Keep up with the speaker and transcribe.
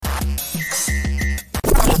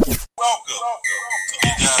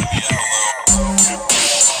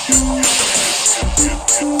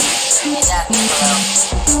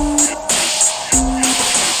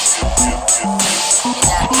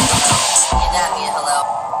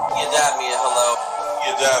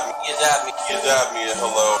dab me a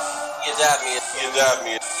hello. You dab me a hello.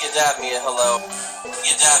 You dab me a hello.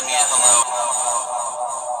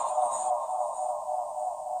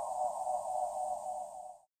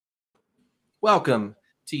 Welcome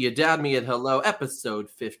to You Dad Me at Hello, episode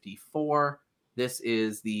 54. This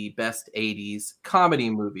is the best 80s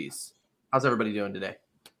comedy movies. How's everybody doing today?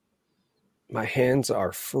 My hands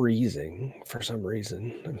are freezing for some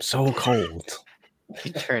reason. I'm so cold.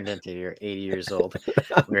 You turned into you're 80 years old.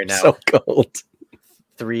 We're now so cold.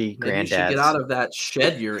 three Maybe you should granddads. get out of that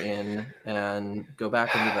shed you're in and go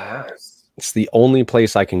back into the house. It's the only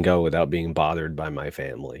place I can go without being bothered by my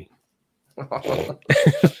family.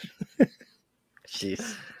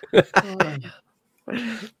 Jeez.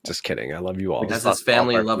 Just kidding. I love you all. As his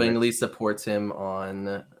family lovingly supports him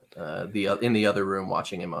on in the other room,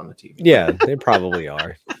 watching him on the TV. Yeah, they probably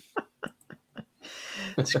are.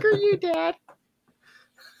 Screw you, Dad.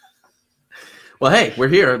 Well, hey, we're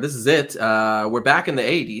here. This is it. We're back in the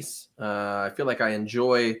 80s. I feel like I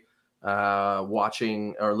enjoy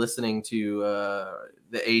watching or listening to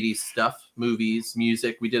the 80s stuff, movies,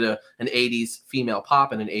 music. We did an 80s female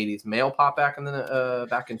pop and an 80s male pop back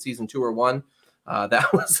in season 2 or 1.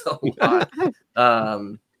 That was a lot.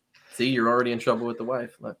 See, you're already in trouble with the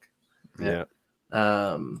wife. Look. Yeah.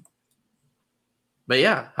 But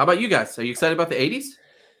yeah, how about you guys? Are you excited about the 80s?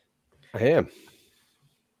 I am.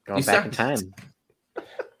 Going back in time.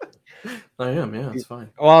 I am, yeah, it's fine.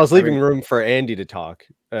 Well, I was leaving room for Andy to talk.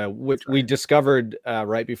 We discovered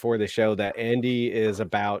right before the show that Andy is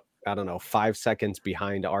about, 5 seconds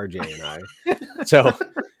behind RJ and I. So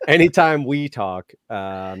anytime we talk,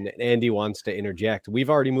 Andy wants to interject. We've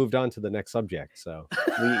already moved on to the next subject. So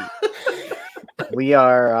we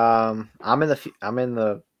are. I'm in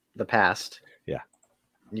the past. Yeah.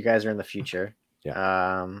 You guys are in the future.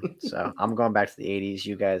 Yeah. So I'm going back to the 80s.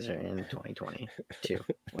 You guys are in 2022,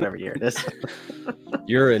 whatever year it is.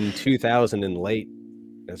 You're in 2000 and late,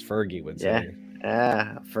 as Fergie would say.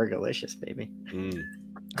 Yeah, Fergalicious, baby.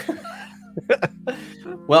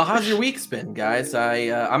 Well, how's your week's been, guys?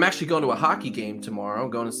 I'm actually going to a hockey game tomorrow. I'm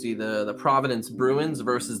going to see the Providence Bruins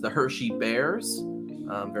versus the Hershey Bears.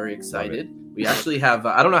 I'm very excited. We actually have,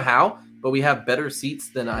 I don't know how, but we have better seats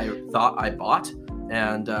than I thought I bought.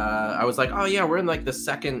 And I was like, oh, yeah, we're in like the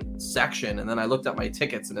second section. And then I looked at my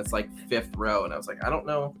tickets and it's like 5th row. And I was like, I don't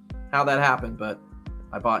know how that happened, but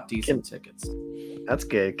I bought decent tickets. That's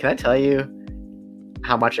good. Can I tell you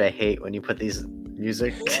how much I hate when you put these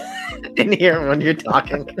music in here when you're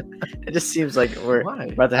talking? It just seems like we're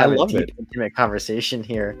about to have a deep, intimate conversation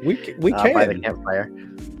here. We can. By the campfire.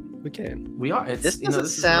 We can. We are. This doesn't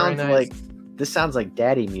sound like this sounds like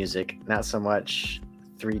daddy music, not so much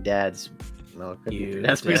three dads. No,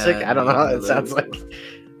 that's music. I don't know how it sounds like.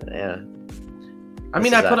 Yeah. I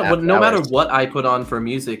mean, I put up no matter what I put on for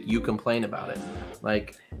music, you complain about it.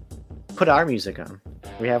 Like, put our music on.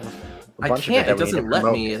 We have. I can't. It doesn't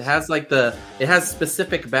let me. It has it has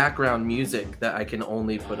specific background music that I can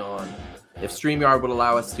only put on. If StreamYard would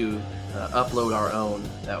allow us to upload our own,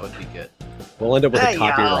 that would be good. We'll end up with a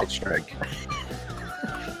copyright strike.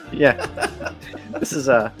 Yeah. This is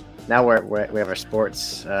now we have our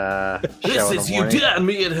sports show. This is You Dad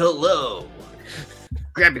Me at Hello.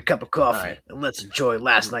 Grab your cup of coffee and let's enjoy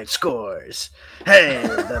last night's scores. Hey,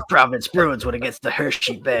 the Providence Bruins went against the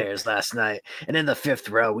Hershey Bears last night. And in the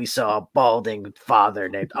 5th row, we saw a balding father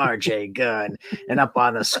named RJ Gunn. And up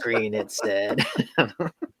on the screen, it said... I'm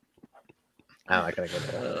not going to go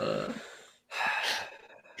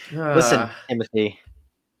there. Listen, Timothy,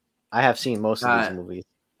 I have seen most of these movies.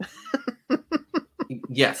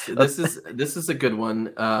 Yes, this is a good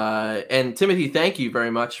one. And Timothy, thank you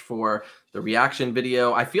very much for the reaction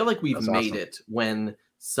video. I feel like we've made it when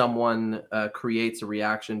someone creates a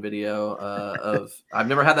reaction video of. I've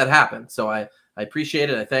never had that happen, so I appreciate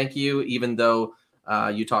it. I thank you, even though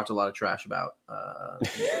you talked a lot of trash about. But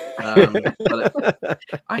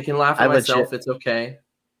I can laugh at myself. It's okay.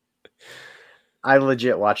 I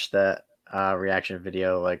legit watched that reaction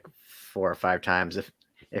video like 4 or 5 times.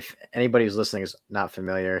 If anybody who's listening is not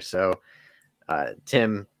familiar, so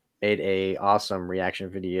Tim made a awesome reaction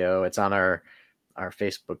video. It's on our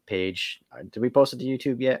Facebook page. Did we post it to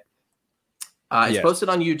YouTube yet? It's posted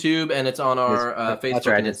on YouTube and it's on our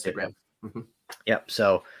Facebook and Instagram. Mm-hmm. Yep.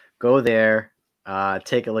 So go there,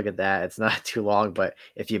 take a look at that. It's not too long, but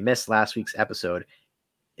if you missed last week's episode,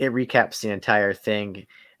 it recaps the entire thing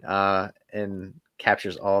and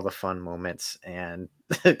captures all the fun moments. And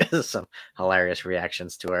some hilarious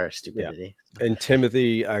reactions to our stupidity. And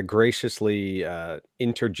Timothy graciously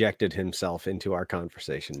interjected himself into our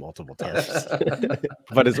conversation multiple times.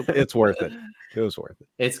 But it's worth it. It was worth it.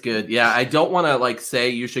 It's good. Yeah, I don't want to like say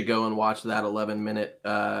you should go and watch that 11-minute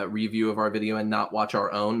review of our video and not watch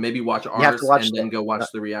our own. Maybe watch ours and then go watch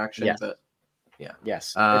the reaction. Yes. But yeah,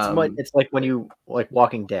 yes, it's like when you like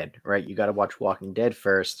Walking Dead, right? You got to watch Walking Dead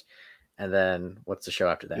first, and then what's the show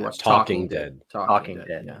after that? you watch Talking Dead. Talking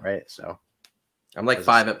Dead, yeah. right? So I'm like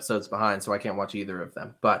 5 episodes behind, so I can't watch either of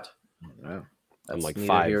them. But wow. that's I'm like neither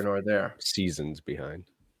 5 here nor there. seasons behind.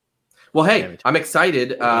 Well, hey, I'm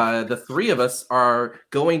excited. The 3 of us are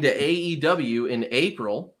going to AEW in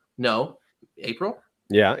April. No, April?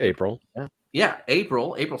 Yeah, April. Yeah,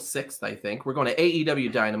 April 6th, I think. We're going to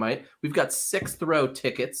AEW Dynamite. We've got 6th row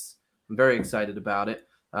tickets. I'm very excited about it.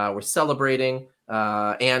 We're celebrating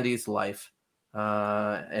Andy's life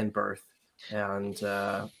and birth. And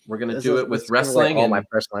we're going to do it with wrestling. All my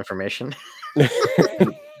personal information.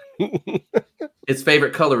 His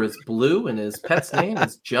favorite color is blue, and his pet's name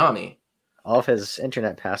is Johnny. All of his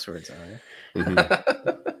internet passwords are.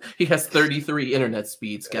 He has 33 internet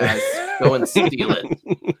speeds, guys. Go and steal it.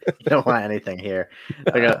 Don't want anything here.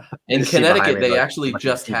 In Connecticut, they actually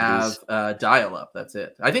just have dial-up. That's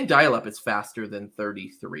it. I think dial-up is faster than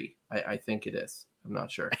 33. I think it is. I'm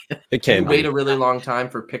not sure. It can wait a really long time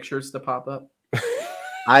for pictures to pop up.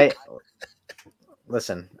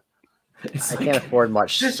 Listen. It's I can't afford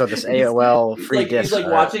much, so this AOL free disc. He's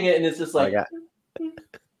like watching it, and it's just like.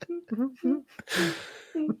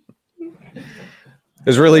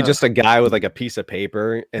 There's really just a guy with like a piece of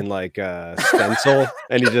paper and like a stencil,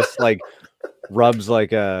 and he just like rubs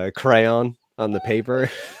like a crayon on the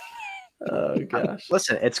paper. Oh gosh!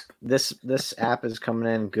 Listen, it's this app is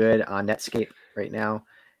coming in good on Netscape right now,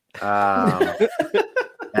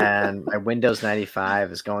 and my Windows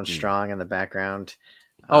 95 is going strong in the background.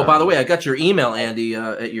 Oh, by the way, I got your email, Andy,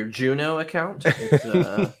 at your Juno account.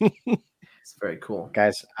 It's very cool,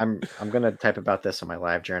 guys. I'm gonna type about this on my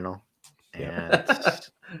live journal. And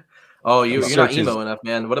oh, you're not emo enough,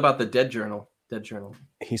 man. What about the Dead Journal? Dead Journal.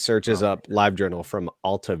 He searches up Live Journal from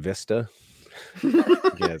Alta Vista.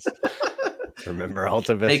 Yes. Remember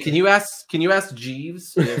Alta Vista? Hey, can you ask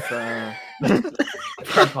Jeeves if our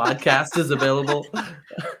podcast is available?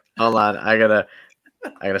 Hold on, I gotta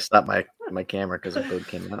stop my camera because a bird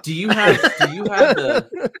came out. Do you have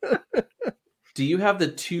the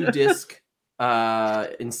 2-disc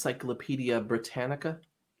Encyclopedia Britannica?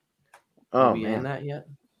 Oh, Are we man. in that yet?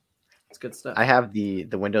 It's good stuff. I have the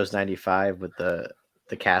Windows 95 with the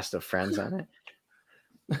cast of Friends on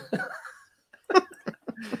it.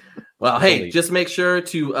 Well, hey, just make sure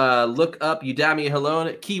to look up Udamia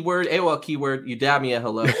Hello keyword, AOL keyword, Udamia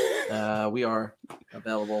Hello. We are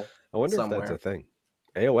available. I wonder somewhere. if that's a thing.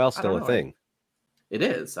 AOL still a thing. It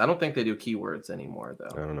is. I don't think they do keywords anymore,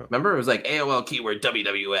 though. I don't know. Remember, it was like AOL keyword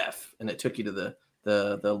WWF, and it took you to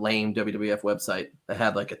the lame WWF website that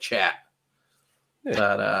had like a chat.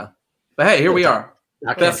 Yeah. But hey, here we are.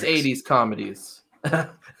 Best 80s comedies.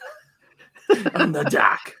 On the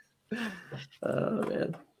dock. Oh,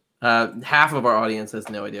 man. Half of our audience has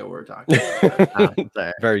no idea what we're talking about.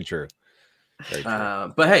 Very true. Very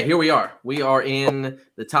true. But hey, here we are. We are in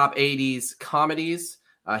the top 80s comedies.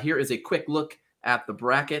 Here is a quick look at the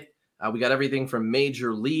bracket. We got everything from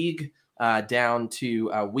Major League down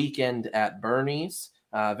to Weekend at Bernie's.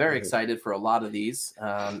 Very excited for a lot of these.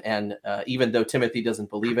 And even though Timothy doesn't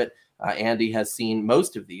believe it, Andy has seen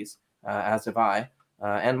most of these, as have I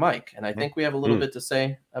and Mike. And I think we have a little bit to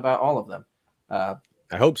say about all of them.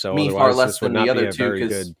 I hope so. Me Otherwise, far less this would than not the other be a two. very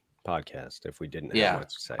good podcast if we didn't have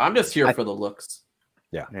much to say. I'm just here for the looks.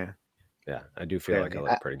 Yeah. I do feel like I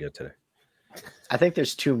look pretty good today. I think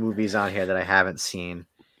there's 2 movies on here that I haven't seen.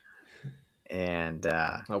 And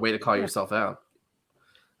a way to call yourself out.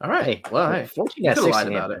 All right. Hey, well, hey, you could have lied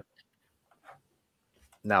about it.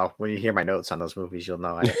 No, when you hear my notes on those movies, you'll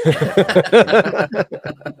know.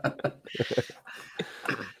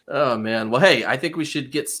 Oh man. Well, hey, I think we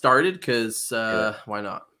should get started because why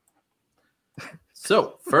not?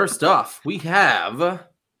 So first off, we have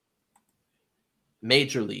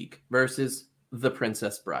Major League versus The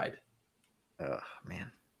Princess Bride. Oh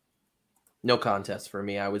man. No contest for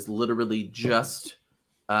me. I was literally just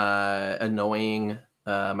annoying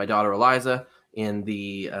my daughter Eliza in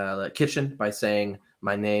the kitchen by saying,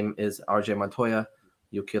 "My name is RJ Montoya.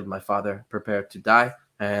 You killed my father. Prepare to die."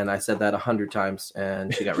 And I said that 100 times,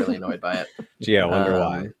 and she got really annoyed by it. Yeah, I wonder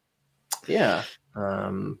why. Yeah.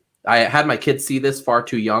 I had my kids see this far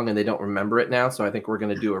too young, and they don't remember it now. So I think we're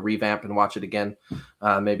going to do a revamp and watch it again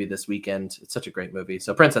maybe this weekend. It's such a great movie.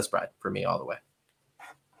 So Princess Bride for me all the way.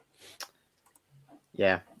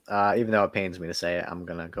 Yeah. Even though it pains me to say it, I'm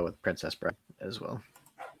gonna go with Princess Bride as well.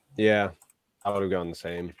 Yeah, I would have gone the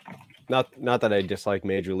same. Not that I dislike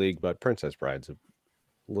Major League, but Princess Bride's a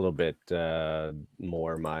little bit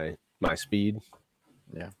more my speed.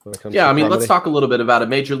 Yeah. When it comes Yeah, to I mean, let's comedy. talk a little bit about it.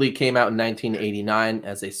 Major League came out in 1989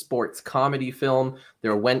 as a sports comedy film.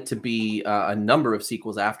 There went to be a number of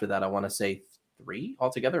sequels after that. I want to say 3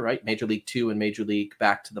 altogether, right? Major League 2 and Major League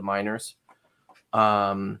Back to the Minors.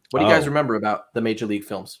 What do you guys Oh. remember about the Major League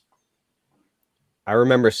films? I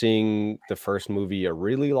remember seeing the first movie a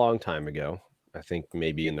really long time ago. I think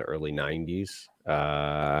maybe in the early 90s.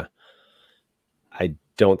 I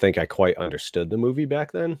don't think I quite understood the movie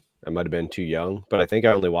back then. I might have been too young, but I think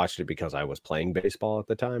I only watched it because I was playing baseball at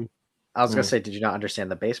the time. I was gonna say, did you not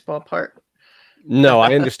understand the baseball part? No,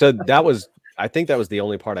 I understood. I think that was the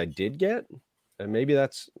only part I did get. And maybe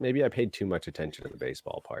I paid too much attention to the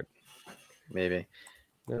baseball part. Maybe.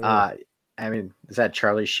 I don't know. I mean, is that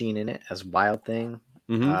Charlie Sheen in it as Wild Thing?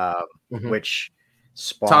 Mhm. Which Tom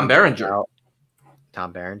spawned Berenger. out-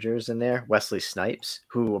 Tom Berenger's in there. Wesley Snipes,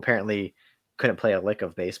 who apparently couldn't play a lick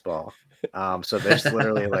of baseball. So there's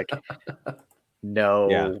literally like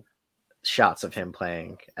no shots of him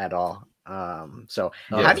playing at all. So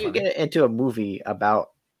Oh, how that's do you funny. get into a movie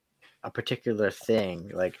about a particular thing?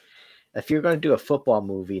 Like, if you're going to do a football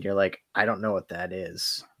movie, and you're like, I don't know what that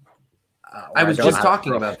is. I or was don't know just how to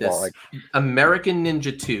talking throw a about this. football, like, American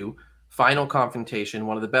Ninja 2, Final Confrontation,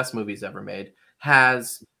 one of the best movies ever made,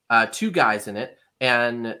 has 2 guys in it,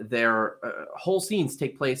 and their whole scenes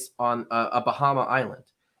take place on a Bahama island.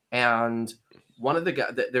 And one of the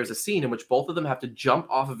guys, there's a scene in which both of them have to jump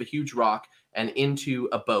off of a huge rock and into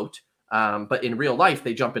a boat. But in real life,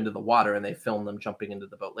 they jump into the water, and they film them jumping into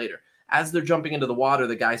the boat later. As they're jumping into the water,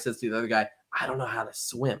 the guy says to the other guy, I don't know how to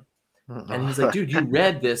swim. And he's like, dude, you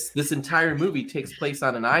read this. This entire movie takes place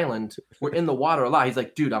on an island. We're in the water a lot. He's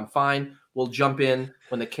like, dude, I'm fine. We'll jump in.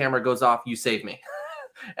 When the camera goes off, you save me.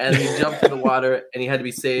 And he jumped in the water, and he had to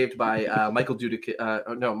be saved by Michael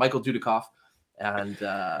Dudikoff. And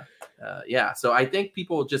yeah, so I think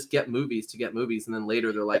people just get movies to get movies, and then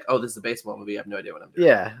later they're like, oh, this is a baseball movie. I have no idea what I'm doing.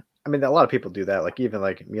 Yeah. I mean, a lot of people do that. Like, even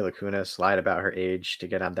like Mila Kunis lied about her age to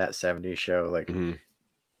get on that 70s show. Like,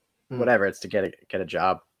 whatever, it's to get a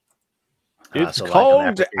job. It's so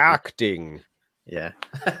called acting. Yeah.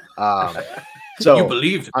 So you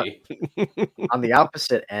believed me. On the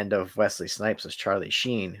opposite end of Wesley Snipes was Charlie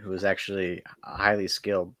Sheen, who was actually a highly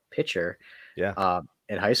skilled pitcher. Yeah.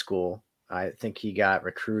 In high school, I think he got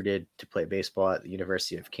recruited to play baseball at the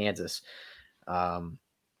University of Kansas.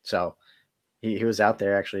 So he was out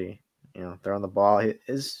there actually, throwing the ball.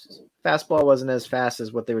 His fastball wasn't as fast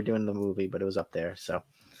as what they were doing in the movie, but it was up there. So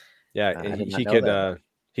yeah,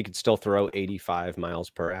 he could still throw 85 miles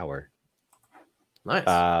per hour. Nice.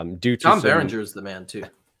 Due to Tom Berenger is the man too.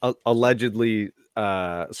 Allegedly,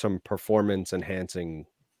 some performance enhancing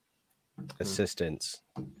assistance.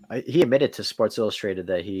 He admitted to Sports Illustrated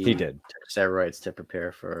that he did took steroids to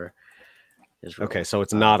prepare for his role. Okay, so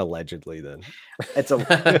it's not allegedly then. It's a.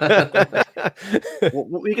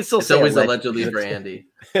 We can still it's say always allegedly for Andy.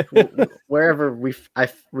 Wherever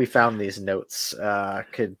we found these notes,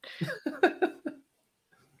 could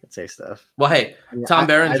say stuff. Well, hey, Tom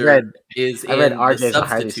Berenger is I read in RJ's The a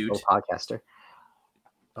highly Substitute. skilled podcaster.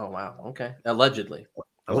 Oh wow, okay. Allegedly,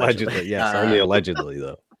 yes, only allegedly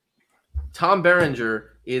though. Tom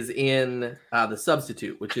Berenger is in The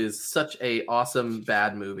Substitute, which is such a awesome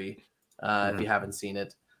bad movie. If you haven't seen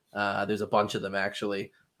it, there's a bunch of them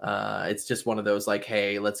actually. It's just one of those like,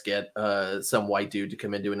 hey, let's get some white dude to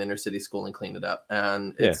come into an inner city school and clean it up,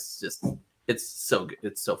 and it's so good.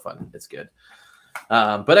 It's so fun. It's good.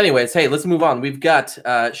 But anyways, hey, let's move on. We've got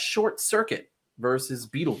Short Circuit versus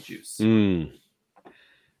Beetlejuice.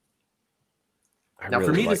 Now,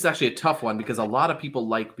 for me, this is actually a tough one because a lot of people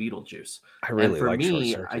like Beetlejuice. I really like Short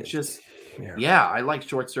Circuit. I like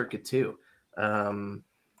Short Circuit too.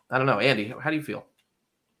 I don't know, Andy, how do you feel?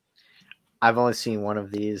 I've only seen one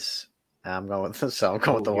of these. I'm going with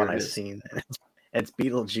the one I've seen. It's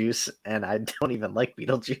Beetlejuice, and I don't even like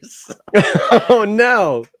Beetlejuice. Oh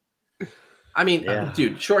no! I mean,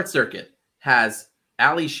 dude, Short Circuit has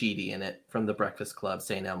Ali Sheedy in it from The Breakfast Club,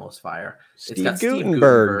 St. Elmo's Fire. It's got Steve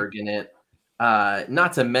Guttenberg in it.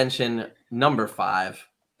 Not to mention number 5.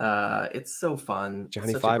 It's so fun.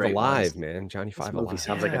 Johnny Five Alive, man. Johnny Five Alive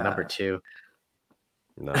sounds like a number 2.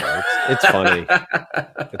 No, it's funny.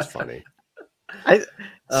 It's funny.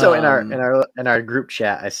 So in our group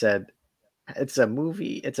chat, I said it's a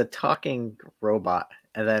movie. It's a talking robot,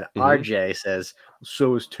 and then RJ says,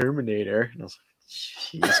 "So is Terminator." And I was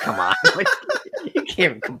like, "Jeez, come on! Like, you can't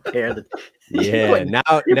even compare the." Yeah, now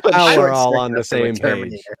put we're Short all Circuit on the up there with same page.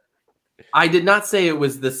 Terminator. I did not say it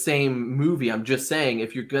was the same movie. I'm just saying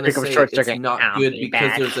if you're gonna Here comes say Short it's Circuit. not I'll good be because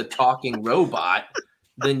back. there's a talking robot,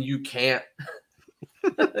 then you can't.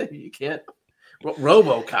 You can't.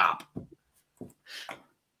 RoboCop.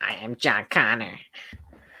 I am John Connor.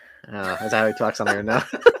 Oh, is that how he talks on there now?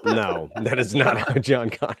 No, that is not how John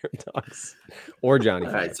Connor talks, or Johnny.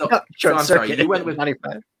 All right, Five. so, No, so Short I'm sorry. Circuit. You went with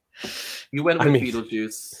 95. I mean-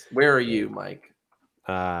 Beetlejuice. Where are you, Mike?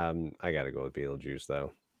 I gotta go with Beetlejuice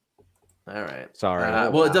though. All right. Sorry.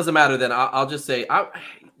 Well, it doesn't matter then. I'll just say,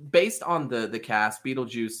 based on the cast,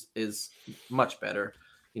 Beetlejuice is much better.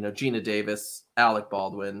 You know, Gina Davis, Alec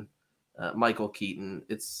Baldwin, Michael Keaton.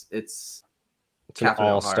 It's an Catherine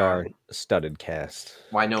all-star O'Hara, studded cast.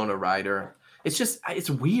 Winona Ryder. It's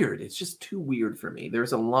weird. It's just too weird for me.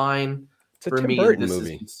 There's a line It's a for Tim me. Burton This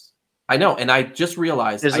movie. is. I know, and I just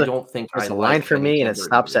realized There's I don't think There's I a line like for any me, Tim and it Burton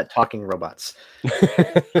stops movie. at talking robots.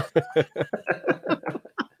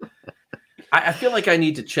 I feel like I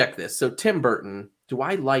need to check this. So Tim Burton, do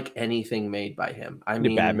I like anything made by him? I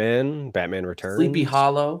mean, Batman Returns, Sleepy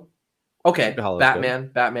Hollow. Okay, Sleepy Hollow's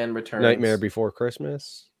Batman Returns. Nightmare Before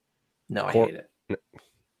Christmas. No, I Cor- hate it.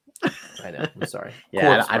 I know. I'm sorry. Yeah,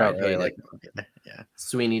 Corpse I don't Bride, really hate like it. it. Yeah.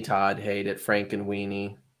 Sweeney Todd, hate it. Frank and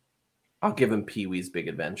Weenie. I'll give him Pee-wee's Big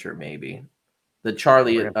Adventure, maybe. The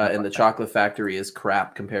Charlie We're gonna and the Chocolate Factory is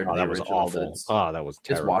crap compared to Oh, the that was original. But awful. it's That was it's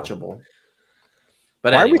terrible. watchable.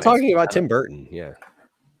 But Why are we anyways, talking about I Tim don't- Burton? Yeah,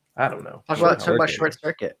 I don't know. Talk Short about Circuit. Short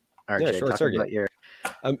Circuit. RJ, Short talk Circuit. about your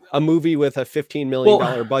a movie with a $15 million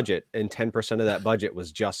Well- budget, and 10% of that budget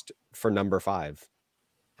was just for number 5.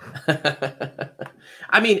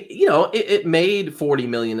 I mean, you know, it made 40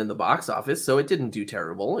 million in the box office, so it didn't do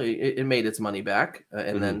terrible. It made its money back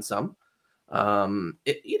and then some.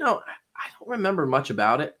 You know, I don't remember much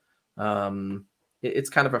about it. It's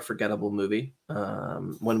kind of a forgettable movie.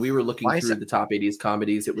 When we were looking Why is through it- the top 80s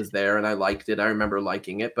comedies, it was there and I liked it. I remember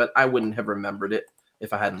liking it, but I wouldn't have remembered it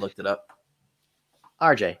if I hadn't looked it up.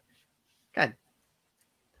 RJ. God,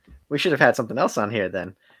 we should have had something else on here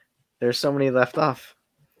then. There's so many left off.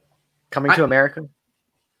 Coming to America.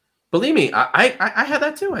 Believe me, I had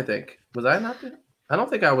that too, I think. Was I not? I don't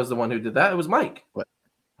think I was the one who did that. It was Mike.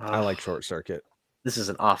 I like Short Circuit. This is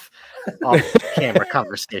an off camera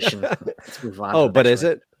conversation. Let's move on. Oh, to the but next is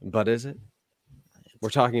one. it? But is it? We're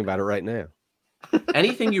talking about it right now.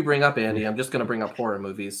 Anything you bring up, Andy, I'm just going to bring up horror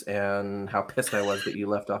movies and how pissed I was that you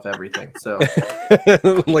left off everything. So,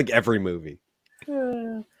 Like every movie.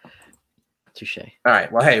 Touche. all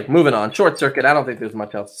right. Well, hey, moving on. Short Circuit. I don't think there's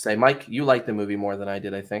much else to say. Mike, you liked the movie more than I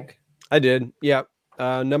did, I think. I did. Yeah.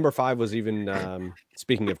 Number 5 was even,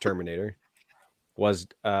 speaking of Terminator, was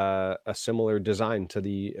a similar design to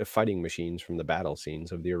the fighting machines from the battle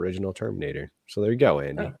scenes of the original Terminator. So there you go,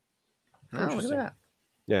 Andy. Oh. Oh, look at Interesting. that.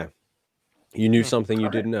 Yeah. You knew something you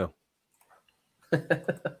didn't know. All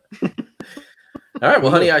right.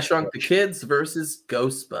 Well, Honey, I Shrunk the Kids versus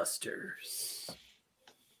Ghostbusters.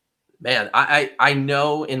 Man, I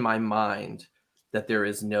know in my mind that there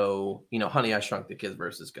is no, you know, Honey, I Shrunk the Kids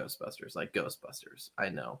versus Ghostbusters, like Ghostbusters. I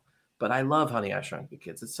know. But I love Honey, I Shrunk the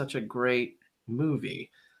Kids. It's such a great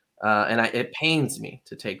movie. And it pains me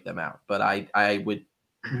to take them out. But I would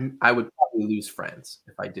probably lose friends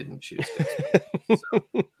if I didn't choose Ghostbusters. So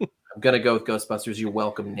I'm going to go with Ghostbusters. You're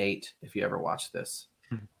welcome, Nate, if you ever watch this.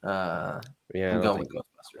 Yeah, I'm going with I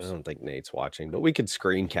Ghostbusters. don't think Nate's watching, but we could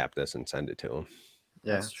screen cap this and send it to him.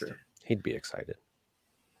 Yeah, That's true. He'd be excited.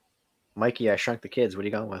 Mikey, I Shrunk the Kids. What are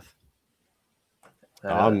you going with? It's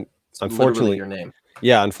literally Unfortunately, your name.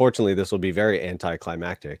 yeah, unfortunately, this will be very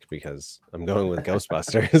anticlimactic because I'm going with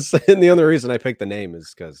Ghostbusters. And the only reason I picked the name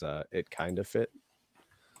is because it kind of fit.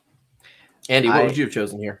 Andy, what I- would you have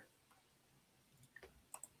chosen here?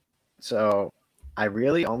 So, I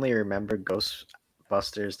really only remember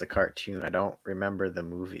Ghostbusters, the cartoon. I don't remember the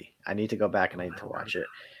movie. I need to go back and I need to watch it.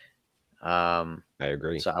 I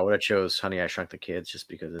agree. So I would have chose Honey, I Shrunk the Kids just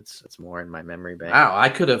because it's more in my memory bank. Wow, I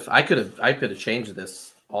could have changed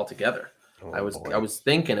this altogether. Oh, I boy. was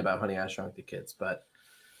thinking about Honey, I Shrunk the Kids, but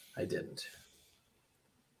I didn't.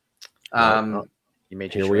 Well, you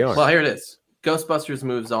made your here we choice. are. Well, here it is. Ghostbusters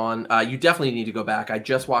moves on. You definitely need to go back. I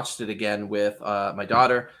just watched it again with my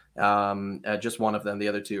daughter. Just one of them. The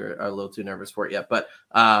other two are a little too nervous for it yet. But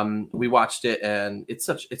we watched it, and it's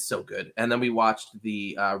so good. And then we watched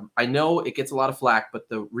the. I know it gets a lot of flack, but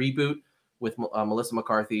the reboot with Melissa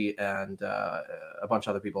McCarthy and a bunch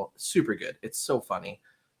of other people, super good. It's so funny.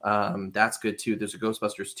 That's good too. There's a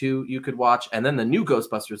Ghostbusters 2 you could watch, and then the new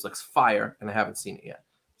Ghostbusters looks fire, and I haven't seen it yet.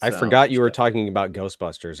 I So, forgot you were talking about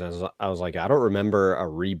Ghostbusters. I was like, I don't remember a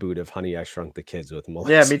reboot of Honey, I Shrunk the Kids with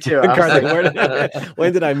Melissa. Yeah, me too. McCarthy.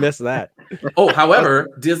 When did I miss that? Oh, however,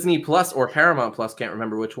 Disney Plus or Paramount Plus, can't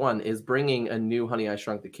remember which one, is bringing a new Honey, I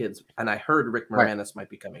Shrunk the Kids, and I heard Rick Right. Moranis might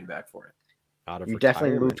be coming back for it. Out of You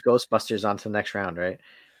definitely retirement. moved Ghostbusters on to the next round, right?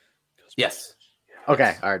 Yes,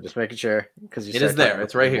 Okay, all right, just making sure because it is there.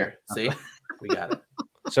 It's right here. See, we got it.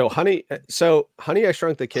 So Honey, I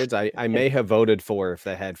Shrunk the Kids, I may have voted for if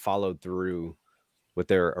they had followed through with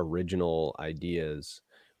their original ideas,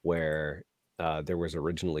 where there was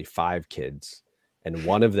originally 5 kids, and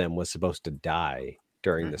one of them was supposed to die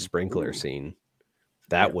during the sprinkler scene.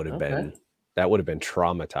 That would have been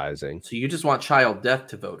traumatizing. So you just want child death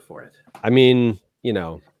to vote for it? I mean,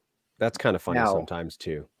 that's kind of funny Now- sometimes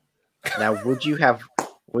too. Now, would you have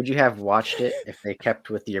watched it if they kept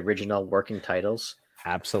with the original working titles,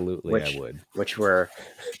 Absolutely, I would. which were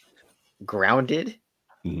Grounded,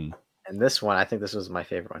 Mhm. and this one, I think this was my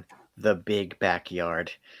favorite one, The Big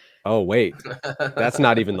Backyard. Oh wait, that's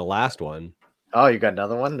not even the last one. Oh, you got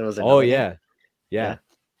another one? There was Oh another one? yeah. Yeah.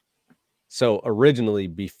 So originally,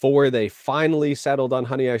 before they finally settled on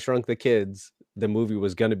Honey, I Shrunk the Kids, the movie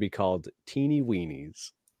was going to be called Teeny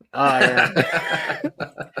Weenies. Oh yeah.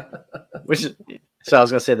 So I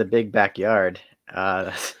was gonna say The Big Backyard.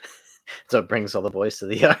 So it brings all the boys to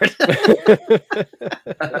the yard.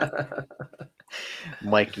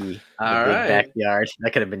 Mikey, the All Big right. Backyard.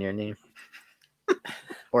 That could have been your name.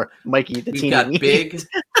 Or Mikey, the We've Teeny got Weenies.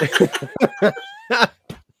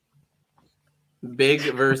 Big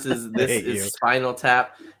versus this hate you. is Spinal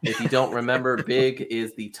Tap. If you don't remember, Big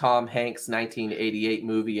is the Tom Hanks 1988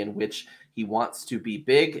 movie in which he wants to be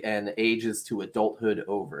big and ages to adulthood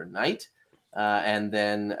overnight. And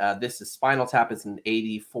then This is Spinal Tap is an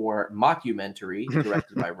 84 mockumentary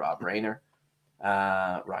directed by Rob Reiner.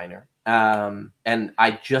 And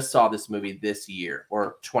I just saw this movie this year,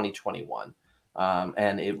 or 2021.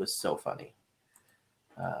 And it was so funny.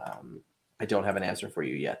 I don't have an answer for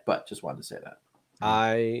you yet, but just wanted to say that.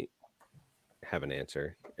 I have an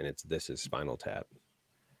answer, and it's This is Spinal Tap.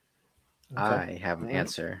 I have an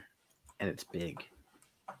answer, and it's Big.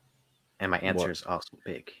 And my answer is also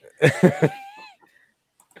Big.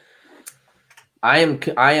 I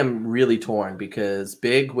am really torn because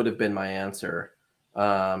Big would have been my answer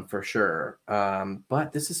for sure.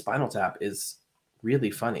 But This is Spinal Tap is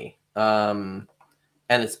really funny. And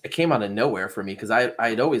it came out of nowhere for me because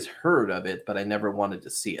I'd always heard of it, but I never wanted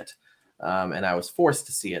to see it. And I was forced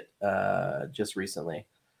to see it just recently.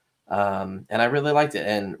 And I really liked it.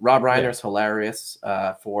 And Rob Reiner's hilarious.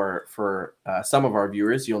 For some of our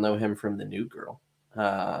viewers, you'll know him from The New Girl.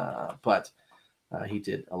 But he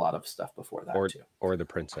did a lot of stuff before that too. Or The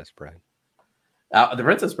Princess Bride. The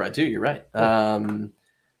Princess Bride too, you're right. Man,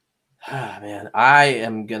 I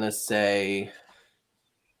am going to say...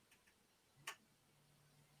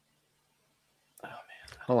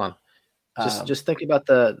 Hold on. Just think about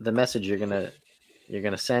the message you're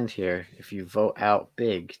gonna send here if you vote out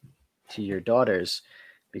Big to your daughters,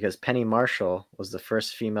 because Penny Marshall was the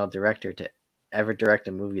first female director to ever direct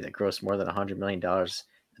a movie that grossed more than $100 million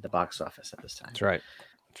at the box office at this time. That's right.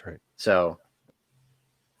 So,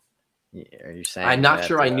 are you saying? I'm not that,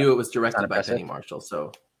 sure I knew it was directed by impressive? Penny Marshall,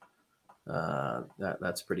 so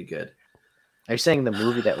that's pretty good. Are you saying the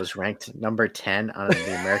movie that was ranked number 10 on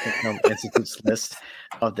the American Film Institute's list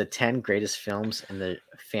of the 10 greatest films in the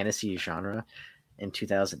fantasy genre in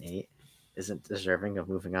 2008 isn't deserving of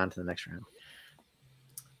moving on to the next round?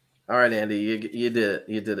 All right, Andy, you did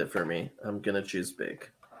it for me. I'm gonna choose Big.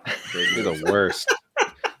 You're the worst.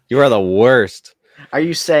 You are the worst. Are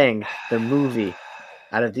you saying the movie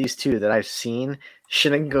out of these two that I've seen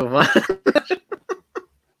shouldn't go on?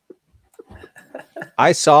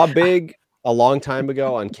 I saw Big a long time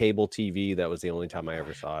ago on cable TV. That was the only time I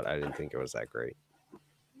ever saw it. I didn't think it was that great.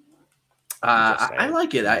 I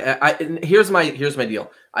like it. And here's my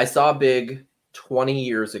deal. I saw Big 20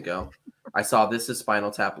 years ago. I saw This is Spinal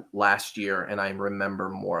Tap last year, and I remember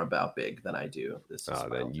more about Big than I do This is Spinal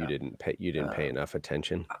Then you Tap. didn't pay enough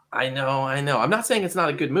attention. I know. I'm not saying it's not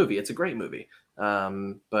a good movie. It's a great movie.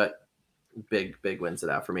 But Big wins it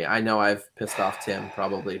out for me. I know I've pissed off Tim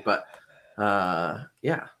probably, but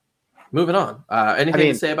yeah. Moving on.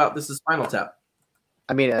 Anything to say about This is Spinal Tap?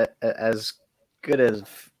 I mean, as good as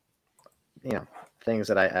things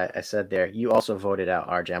that I said there, you also voted out,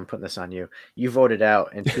 RJ. I'm putting this on you. You voted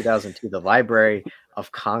out in 2002. The Library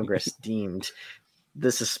of Congress deemed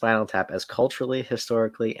This is Spinal Tap as culturally,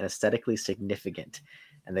 historically, and aesthetically significant,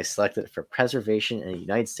 and they selected it for preservation in the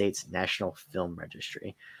United States National Film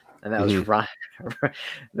Registry. And that was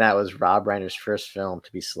that was Rob Reiner's first film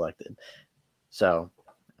to be selected. So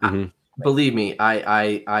Mhm. Believe me,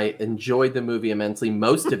 I enjoyed the movie immensely.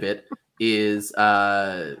 Most of it is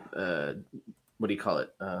what do you call it?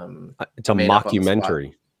 It's a made up on the spot.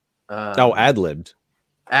 mockumentary. Ad-libbed.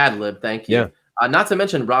 Ad-lib, thank you. Yeah. Not to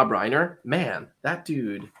mention Rob Reiner. Man, that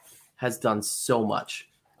dude has done so much.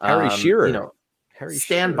 Harry Shearer. You know, Harry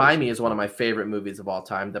Stand Shearer By Me is one of my favorite movies of all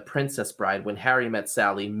time. The Princess Bride, When Harry Met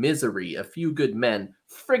Sally, Misery, A Few Good Men,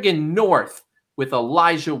 friggin' North with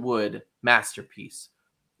Elijah Wood, masterpiece.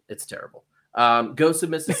 It's terrible. Ghost of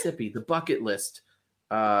Mississippi, The Bucket List,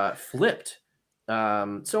 Flipped.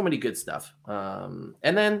 So many good stuff. And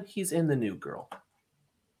then he's in The New Girl.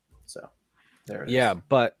 So there it is. Yeah,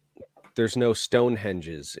 but there's no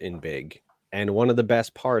Stonehenges in Big. And one of the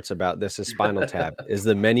best parts about This Is Spinal Tap is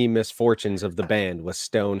the many misfortunes of the band with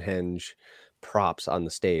Stonehenge props on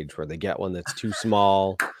the stage, where they get one that's too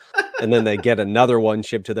small, and then they get another one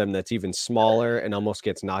shipped to them that's even smaller and almost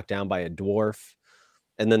gets knocked down by a dwarf.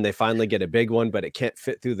 And then they finally get a big one, but it can't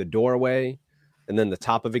fit through the doorway. And then the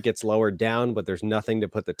top of it gets lowered down, but there's nothing to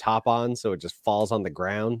put the top on, so it just falls on the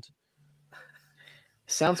ground.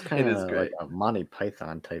 Sounds kind is of great. like a Monty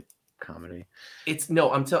Python type comedy. It's humor.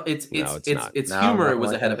 not. It was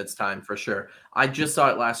like ahead that. of its time for sure. I just saw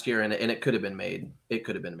it last year, and it could have been made. It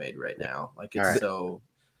could have been made right now. Like it's All right. so.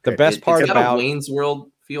 The best part it's got about a Wayne's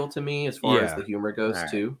World feel to me as far as Yeah. the humor goes All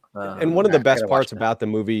right. too. and one of the I best gotta watch parts that. about the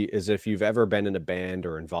movie is if you've ever been in a band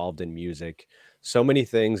or involved in music, so many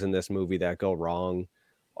things in this movie that go wrong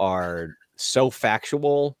are so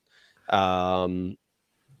factual. I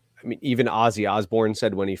mean, even Ozzy Osbourne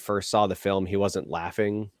said when he first saw the film, he wasn't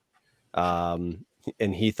laughing.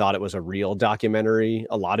 And he thought it was a real documentary.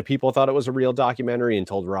 A lot of people thought it was a real documentary and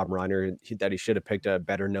told Rob Reiner that he should have picked a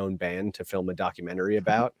better known band to film a documentary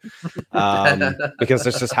about, because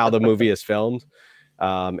that's just how the movie is filmed.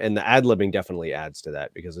 And the ad-libbing definitely adds to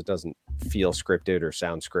that because it doesn't feel scripted or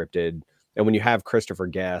sound scripted. And when you have Christopher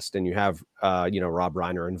Guest and you have, Rob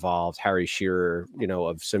Reiner involved, Harry Shearer,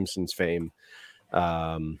 of Simpsons fame,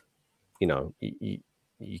 you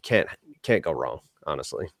can't go wrong.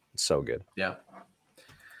 Honestly, it's so good. Yeah.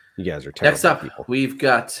 You guys are terrible Next up, people. we've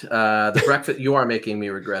got the breakfast. You are making me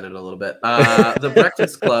regret it a little bit. The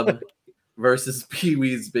Breakfast Club versus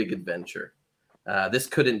Pee-wee's Big Adventure. This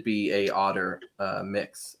couldn't be a odder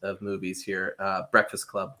mix of movies here. Breakfast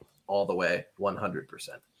Club all the way, 100%.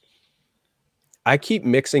 I keep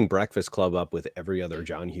mixing Breakfast Club up with every other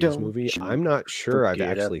John Hughes Don't movie. you I'm not sure I've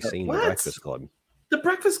forget actually about- seen What? The Breakfast Club. The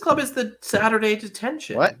Breakfast Club is the Saturday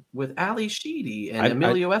Detention What? with Ali Sheedy and I-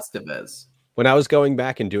 Emilio Estevez. When I was going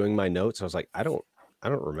back and doing my notes, I was like, I don't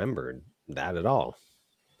remember that at all.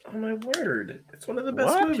 Oh my word! It's one of the best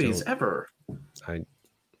What? movies ever. I-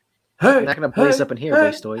 Hey, I'm not gonna play this up in here,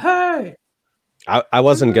 Wastoid. Hey, I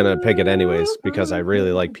wasn't gonna pick it anyways because I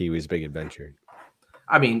really like Pee-wee's Big Adventure.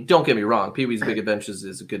 I mean, don't get me wrong. Pee-wee's Big Adventures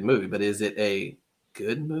is a good movie, but is it a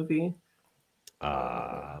good movie?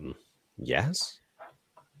 Yes.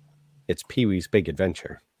 It's Pee-wee's Big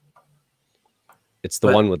Adventure. It's the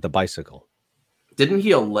But- one with the bicycle. Didn't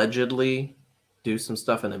he allegedly do some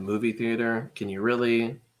stuff in a movie theater? Can you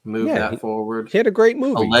really move Yeah, that forward? He had a great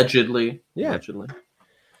movie. Allegedly. Yeah. Allegedly.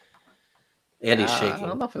 Andy's shaking. I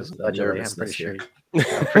don't know if it's with the allegedly. I'm nervousness pretty sure.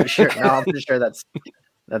 here. I'm pretty sure. No, I'm pretty sure that's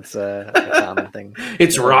a common thing.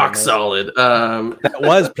 It's Yeah, rock I know. solid. That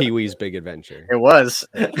was Pee-wee's Big Adventure. It was.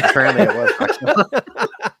 Apparently, it was.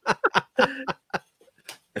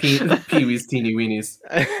 Pee-wee's Teeny Weenies.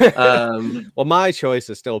 Well, my choice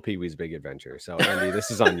is still Pee-wee's Big Adventure. So, Andy, this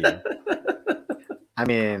is on you. I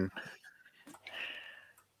mean,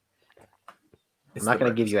 It's I'm not the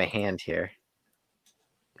going to give Breakfast you a hand here.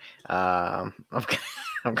 I'm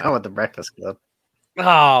going with the Breakfast Club.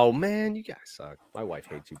 Oh, man, you guys suck. My wife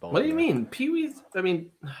hates you both. What do you mean? Pee-wee's,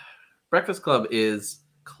 Breakfast Club is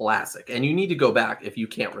classic, and you need to go back if you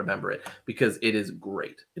can't remember it because it is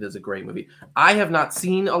great. It is a great movie. I have not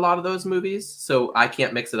seen a lot of those movies, so I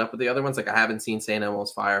can't mix it up with the other ones. Like I haven't seen St.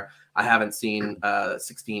 Elmo's Fire. I haven't seen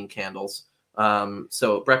 16 Candles.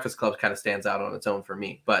 So Breakfast Club kind of stands out on its own for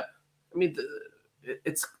me. But I mean,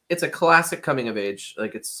 it's a classic coming of age.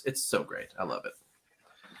 Like it's so great. I love it.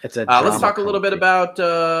 It's a. Let's talk a little bit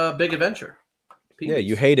about Big Adventure. Yeah,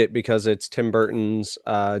 you hate it because it's Tim Burton's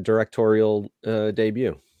directorial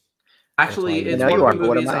debut. Actually, That's it's why you one of are, the but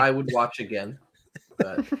what movies am I? I would watch again.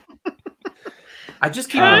 But I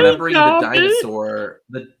just keep remembering the dinosaur,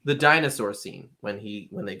 the dinosaur scene when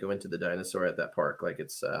they go into the dinosaur at that park. Like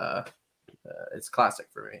it's classic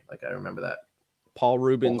for me. Like I remember that. Paul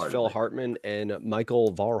Rubens, Phil Wholeheartedly. Hartman, and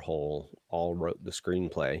Michael Varhol all wrote the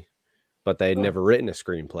screenplay, but they had never written a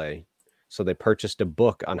screenplay. So they purchased a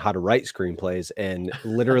book on how to write screenplays and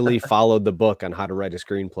literally followed the book on how to write a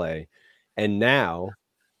screenplay. And now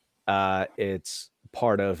it's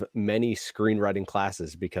part of many screenwriting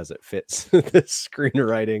classes because it fits the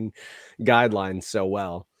screenwriting guidelines so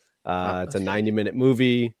well. It's a 90-minute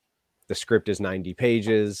movie. The script is 90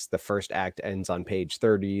 pages. The first act ends on page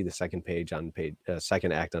 30. The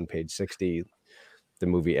second act on page 60. The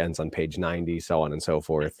movie ends on page 90, so on and so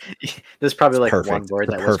forth. There's probably It's like perfect. one word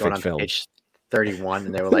The that was going perfect on film. page 31,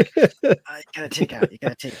 and they were like, you gotta take out.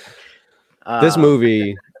 This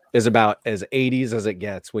movie is about as 80s as it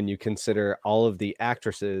gets when you consider all of the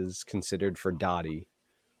actresses considered for Dottie.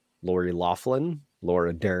 Lori Loughlin,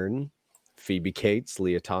 Laura Dern, Phoebe Cates,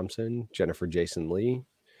 Leah Thompson, Jennifer Jason Leigh,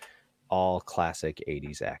 all classic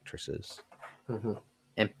 80s actresses. Mm-hmm.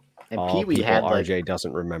 And all Pee Wee people had RJ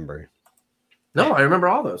doesn't remember. No, I remember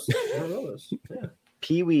all those. Yeah.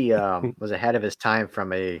 Pee Wee was ahead of his time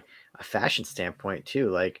from a fashion standpoint too.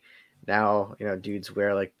 Like now, dudes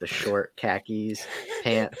wear like the short khakis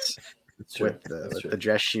pants with the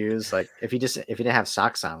dress shoes. Like if he didn't have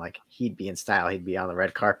socks on, like he'd be in style. He'd be on the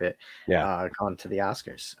red carpet, going to the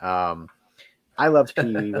Oscars. I loved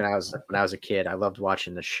Pee Wee when I was a kid. I loved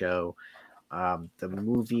watching the show. The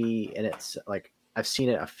movie, and it's like I've seen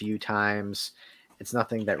it a few times. It's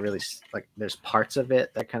nothing that really like. There's parts of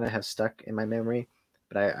it that kind of have stuck in my memory,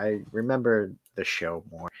 but I remember the show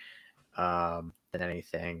more than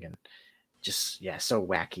anything, and just so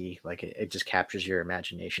wacky. Like it just captures your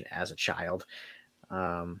imagination as a child.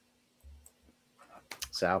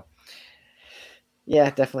 So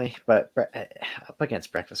yeah, definitely. But up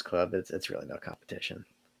against Breakfast Club, it's really no competition.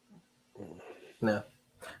 No.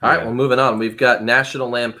 All right, well, moving on. We've got National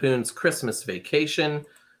Lampoon's Christmas Vacation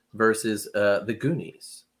versus The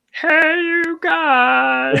Goonies. Hey, you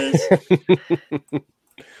guys!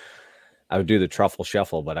 I would do the truffle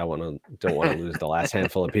shuffle, but I don't want to lose the last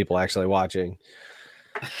handful of people actually watching.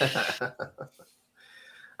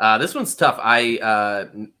 This one's tough. I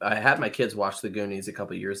had my kids watch The Goonies a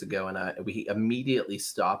couple years ago, and we immediately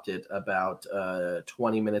stopped it about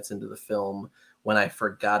 20 minutes into the film when I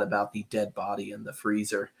forgot about the dead body in the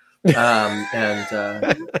freezer, and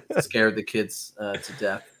scared the kids to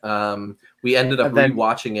death. We ended up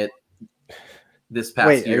rewatching it this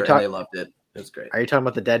past year, and they loved it. It was great. Are you talking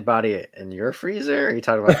about the dead body in your freezer? Or are you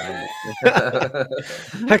talking about?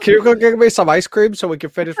 Hey, can you go get me some ice cream so we can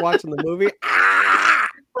finish watching the movie?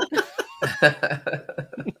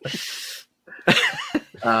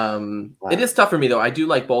 It is tough for me though. I do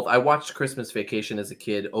like both. I watched Christmas Vacation as a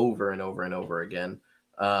kid over and over and over again.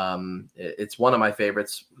 It's one of my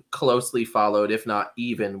favorites, closely followed, if not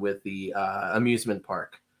even, with the amusement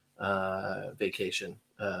park vacation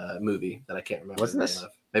movie that I can't remember. Wasn't this?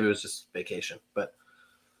 Maybe it was just Vacation, but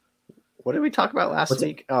what did we talk about last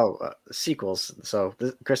week? Sequels. So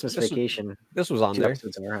Christmas Vacation. This was on 2 there.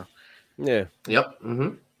 episodes in a row. Yeah. Yep.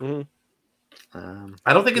 Mm-hmm. Mm-hmm.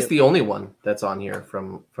 I don't think it's the only one that's on here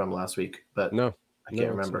from last week, but no, I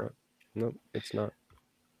can't remember. No, it's not.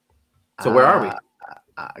 So where are we?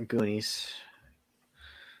 Goonies.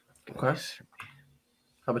 Okay. How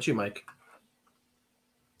about you, Mike?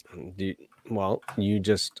 You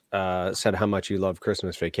just said how much you love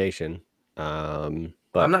Christmas Vacation. But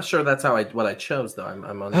I'm not sure that's what I chose, though.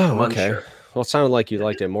 I'm okay. unsure. Well, it sounded like you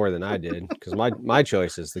liked it more than I did, because my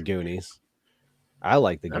choice is The Goonies. I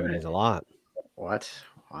like The Goonies a lot. What?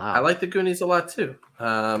 Wow. I like The Goonies a lot too.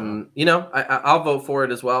 I'll vote for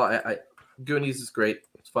it as well. Goonies is great.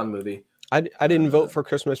 It's a fun movie. I didn't vote for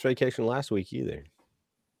Christmas Vacation last week either.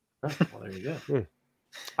 Oh, well, there you go.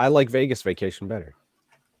 I like Vegas Vacation better.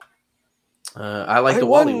 I like the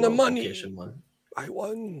Wally World Vacation one. I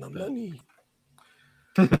won the money.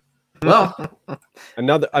 Well,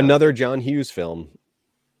 another John Hughes film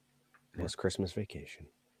was Christmas Vacation.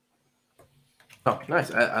 Oh,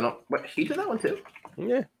 nice. I don't. What, he did that one too?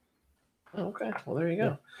 Yeah. Oh, okay. Well, there you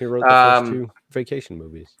go. He wrote the first 2 vacation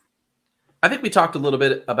movies. I think we talked a little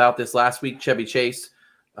bit about this last week. Chevy Chase,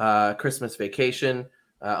 Christmas Vacation,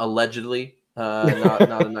 allegedly not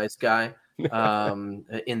a nice guy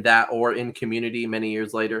in that or in Community many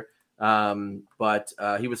years later. But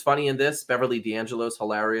he was funny in this. Beverly D'Angelo's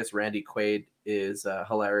hilarious. Randy Quaid is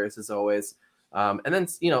hilarious as always. And then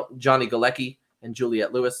Johnny Galecki and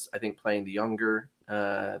Juliette Lewis, I think, playing the younger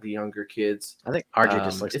kids. I think RJ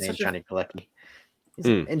just looks named Johnny Galecki.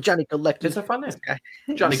 And Johnny Galecki. It's a fun name.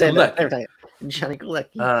 Johnny Galecki. Johnny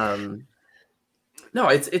Galecki. No,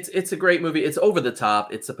 it's a great movie. It's over the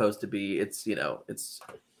top. It's supposed to be. It's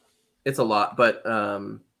it's a lot, but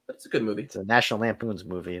it's a good movie. It's a National Lampoon's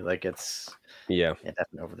movie. Like it's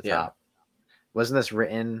definitely over the top. Wasn't this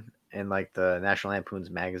written in like the National Lampoon's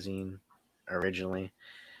magazine? originally.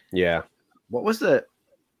 Yeah. What was the?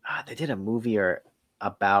 They did a movie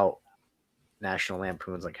about National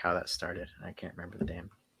Lampoon's, like how that started. I can't remember the damn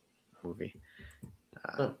movie.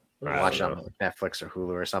 Watch it on like Netflix or Hulu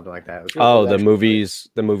or something like that. It was really Oh, cool,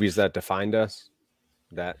 actually. the movies that defined us.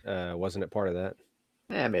 That wasn't it part of that?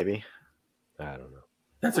 Yeah, maybe. I don't know.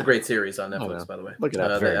 That's a great series on I don't Netflix, know. by the way. Look it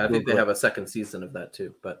up. I think they have a second season of that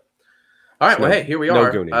too. But all right, No- well, hey, here we no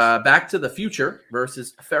are. Goonies. Back to the Future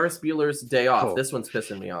versus Ferris Bueller's Day Off. Oh. This one's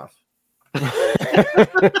pissing me off.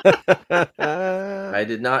 I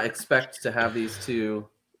did not expect to have these two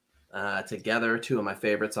together. Two of my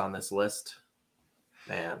favorites on this list.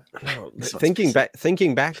 Man,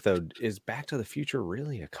 thinking back though, is Back to the Future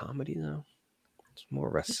really a comedy though? It's more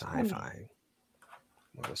of a sci-fi.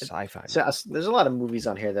 More of a sci-fi. So, there's a lot of movies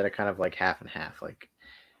on here that are kind of like half and half. Like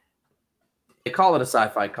they call it a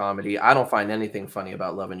sci-fi comedy. I don't find anything funny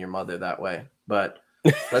about Loving Your Mother that way. But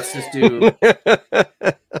let's just do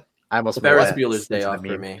I almost Ferris made that Bueller's Day into the Off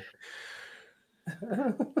for meme. me.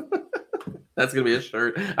 That's gonna be a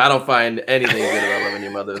shirt. I don't find anything good about Loving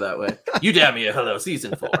Your Mother that way. You dab me a hello,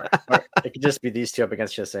 season 4. Or it could just be these two up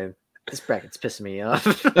against just saying this bracket's pissing me off.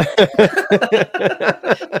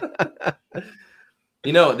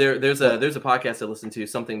 You know, there's a podcast I listen to,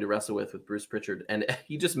 Something to Wrestle with Bruce Pritchard, and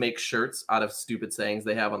he just makes shirts out of stupid sayings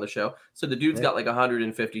they have on the show. So the dude's got like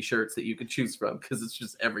 150 shirts that you could choose from because it's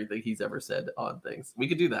just everything he's ever said on things. We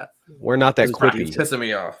could do that. We're not that It's quippy. pissing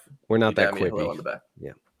me off. We're not You that dab me a hello on quippy. the back.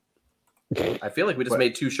 Yeah. I feel like we just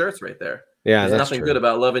made 2 shirts right there. Yeah, There's that's nothing true. good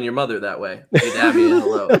about Loving Your Mother that way. You dab me a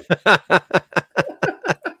hello.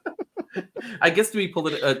 I guess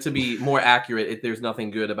to be more accurate, there's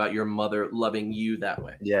nothing good about your mother loving you that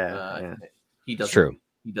way. Yeah. He doesn't. True.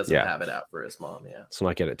 He doesn't Yeah. have it out for his mom. Yeah. Let's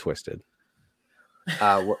not get it twisted.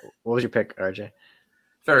 What was your pick, RJ?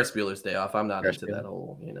 Ferris Bueller's Day Off. I'm not Ferris into Bueller. that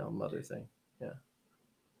whole mother thing.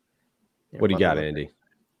 What do you got, Andy?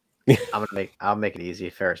 I'll make it easy.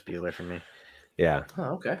 Ferris Bueller for me. Yeah. Oh,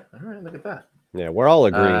 okay. All right. Look at that. Yeah, we're all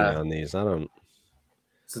agreeing on these. I don't.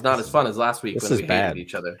 This is not as fun as last week This when is we bad. hated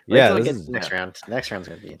each other. Yeah, Wait till this I get- is- Next round. Next round's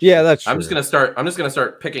gonna be interesting. Yeah, that's true. I'm just gonna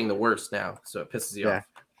start picking the worst now, so it pisses you Yeah. off.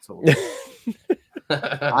 So,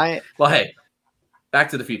 I well, hey, Back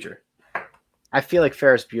to the Future feel like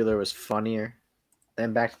Ferris Bueller was funnier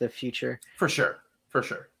than Back to the Future. for sure.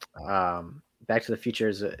 Back to the Future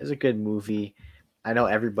is a good movie. I know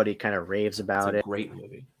everybody kind of raves It's about a it. great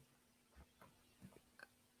movie.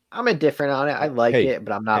 I'm indifferent on it. I like Hey, it,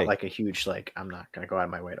 but I'm not hey. like a huge I'm not gonna go out of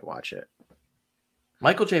my way to watch it.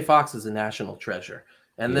 Michael J. Fox is a national treasure.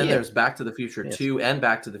 And then Yeah. there's Back to the Future Yes. 2 and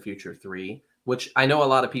Back to the Future 3, which I know a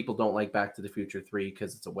lot of people don't like Back to the Future 3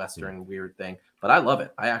 because it's a Western weird thing, but I love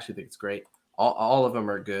it. I actually think it's great. All of them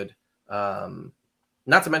are good.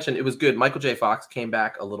 Not to mention, it was good. Michael J. Fox came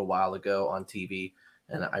back a little while ago on TV,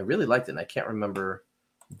 and I really liked it. And I can't remember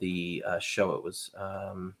the show it was.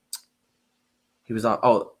 He was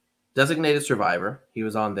on, Designated Survivor. He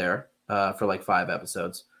was on there for like 5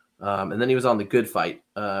 episodes. And then he was on The Good Fight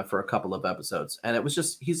for a couple of episodes. And it was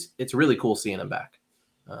just, it's really cool seeing him back.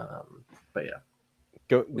 But yeah.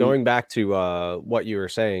 Going back to what you were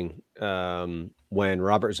saying, when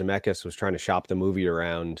Robert Zemeckis was trying to shop the movie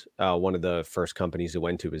around, one of the first companies he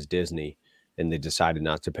went to was Disney, and they decided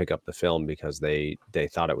not to pick up the film because they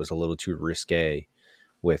thought it was a little too risque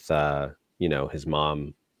with his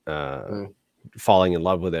mom falling in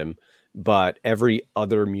love with him. But every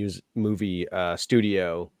other movie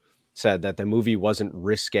studio said that the movie wasn't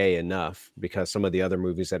risque enough because some of the other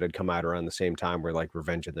movies that had come out around the same time were like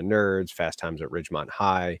Revenge of the Nerds, Fast Times at Ridgemont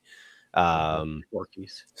High.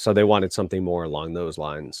 Porky's. So they wanted something more along those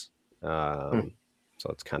lines. So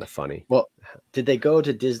it's kind of funny. Well, did they go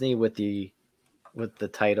to Disney with the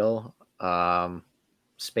title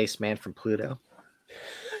Spaceman from Pluto?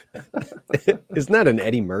 Isn't that an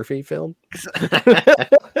Eddie Murphy film?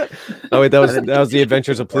 Oh wait, that was The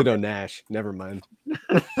Adventures of Pluto Nash. Never mind.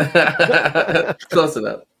 Close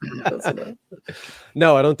enough.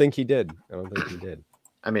 No, I don't think he did.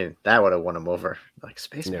 I mean, that would have won him over. Like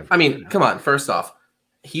Spaceman. Yeah. I mean, come on. First off,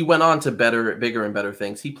 he went on to bigger and better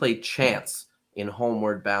things. He played Chance in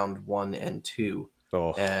Homeward Bound 1 and 2.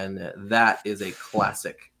 Oh, And that is a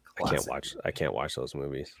classic. I can't watch those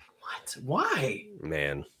movies. What? Why?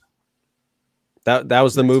 Man. That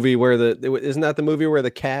was the movie where isn't that the movie where the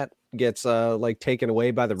cat gets like taken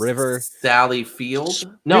away by the river? Sally Field?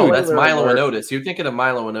 No, Dude, that's Milo and Otis. You're thinking of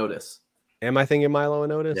Milo and Otis. Am I thinking Milo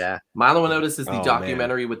and Otis? Yeah. Milo and Otis is the Oh,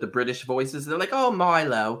 documentary with the British voices. They're like, "Oh,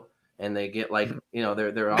 Milo," and they get like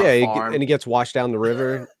they're on Yeah, a farm. and he gets washed down the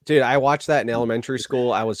river. Dude, I watched that in elementary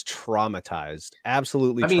school. I was traumatized,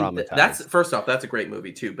 absolutely traumatized. That's first off, that's a great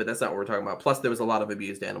movie too, but that's not what we're talking about. Plus, there was a lot of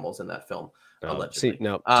abused animals in that film. Allegedly.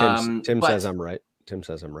 Tim says I'm right. Tim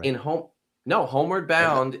says I'm right. Homeward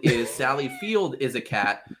Bound is Sally Field is a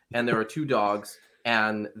cat, and there are two dogs,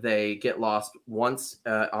 and they get lost once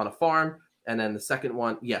on a farm. And then the second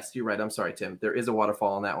one, yes, you're right. I'm sorry, Tim. There is a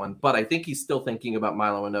waterfall on that one, but I think he's still thinking about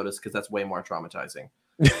Milo and Otis because that's way more traumatizing.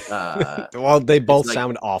 Well, they both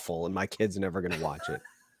sound awful, and my kid's never going to watch it.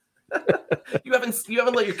 You haven't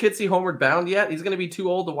let your kid see Homeward Bound yet? He's going to be too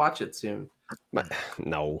old to watch it soon.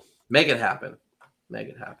 No, make it happen. Make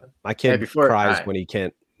it happen. My kid cries when he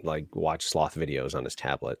can't watch sloth videos on his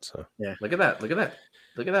tablet. So yeah, look at that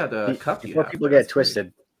cup. Before people get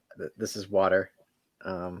twisted, this is water.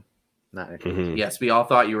 Yes, we all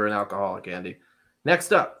thought you were an alcoholic, Andy.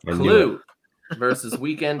 Next up, Clue versus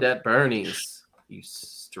Weekend at Bernie's. You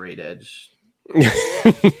straight edge.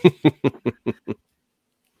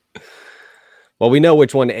 Well, we know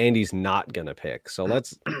which one Andy's not gonna pick, so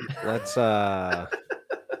let's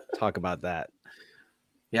talk about that.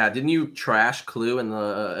 Yeah, didn't you trash Clue in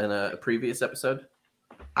a previous episode?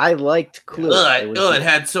 I liked Clue. It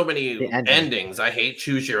had so many endings. I hate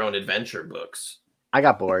choose your own adventure books. I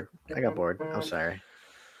got bored. I'm sorry.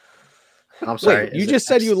 Wait, you just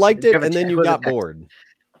said you liked it and then you got bored.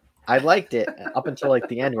 I liked it up until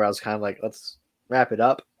the end where I was kind of like, let's wrap it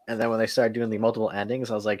up. And then when they started doing the multiple endings,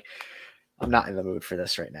 I was like, I'm not in the mood for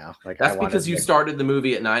this right now. That's because you started the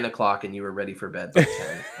movie at 9:00 and you were ready for bed by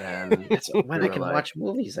 10. And that's when I can watch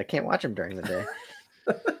movies. I can't watch them during the day.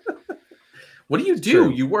 What do you do?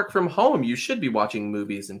 You work from home. You should be watching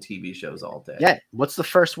movies and TV shows all day. Yeah. What's the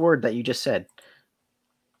first word that you just said?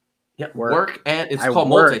 Yeah, work and it's called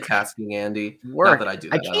multitasking, Andy. Work. Not that I do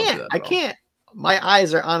that. I can't. My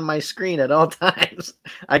eyes are on my screen at all times.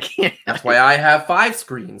 I can't. That's why I have 5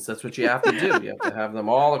 screens. That's what you have to do. You have to have them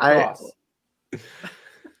all across.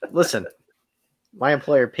 Listen, my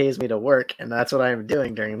employer pays me to work, and that's what I'm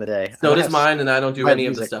doing during the day. So does mine, and I don't do any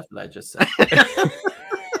of the stuff that I just said.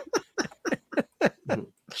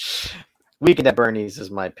 Weekend at Bernie's is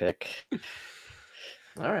my pick.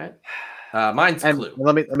 All right. Mine's Clue.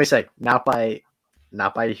 Let me say, not by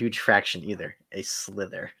a huge fraction either. A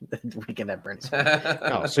slither. Weekend at Bernie's.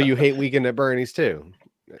 Oh, so you hate Weekend at Bernie's too,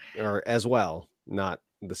 or as well, not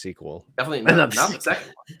the sequel. Definitely not the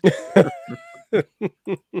second one.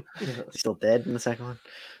 Still dead in the second one.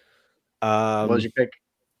 What was your pick,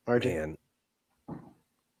 RJ?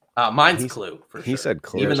 Mine's Clue. For he sure. Said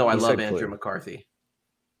Clue. Even though I love Andrew McCarthy.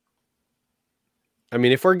 I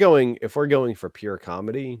mean, if we're going for pure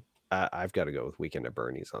comedy, I've got to go with Weekend at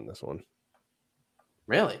Bernie's on this one.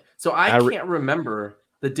 Really? So I can't remember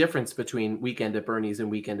the difference between Weekend at Bernie's and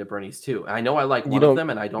Weekend at Bernie's 2. I know I like one of them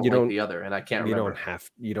and I don't like the other, and I can't remember.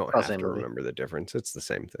 You don't have to remember the difference. It's the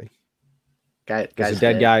same thing. Guy's a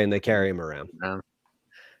dead guy and they carry him around.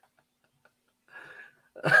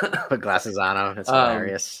 Put glasses on him. It's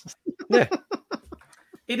hilarious. Yeah.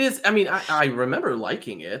 It is. I mean, I remember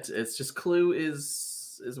liking it. It's just Clue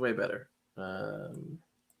is way better. I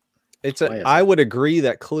would agree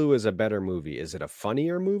that Clue is a better movie. Is it a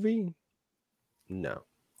funnier movie? No,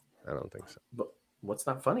 I don't think so. But what's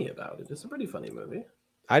not funny about it? It's a pretty funny movie.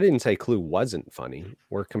 I didn't say Clue wasn't funny.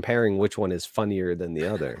 We're comparing which one is funnier than the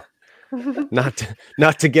other. not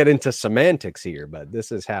to get into semantics here, but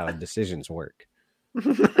this is how decisions work.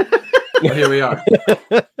 Well, here we are.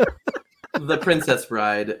 The Princess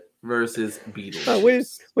Bride versus Beetlejuice. Oh,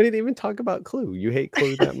 we didn't even talk about Clue. You hate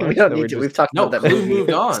Clue that much? We don't need to. We've talked about that. Clue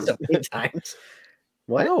moved on so many times.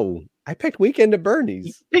 What? No, I picked Weekend at Bernie's.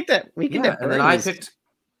 You picked that Weekend at Bernie's. And then I picked.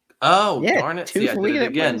 Oh, yeah, darn it! See, I did it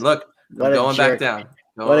again. Look, I'm going back down.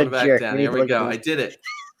 Going back down. Here we go. I did it.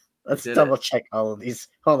 Let's double check all of these.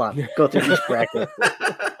 Hold on. Go through each bracket.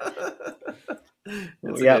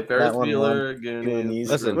 Yeah, Ferris Bueller, Goonies.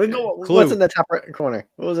 Listen, what's in the top right corner?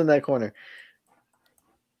 What was in that corner?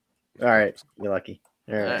 All right, you're lucky.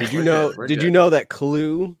 All right. Did you know that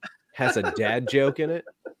Clue has a dad joke in it?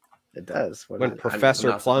 It does. When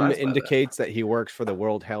Professor Plum indicates that he works for the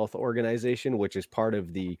World Health Organization, which is part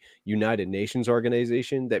of the United Nations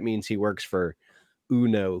organization, that means he works for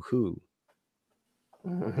Uno Who.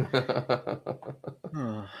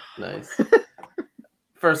 Nice.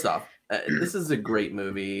 First off, this is a great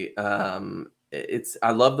movie.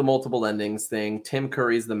 I love the multiple endings thing. Tim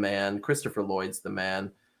Curry's the man. Christopher Lloyd's the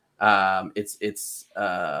man. It's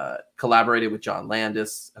collaborated with John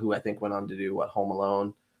Landis, who I think went on to do Home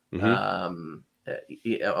Alone, among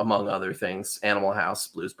other things, Animal House,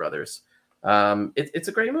 Blues Brothers. It's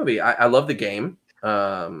a great movie. I love the game.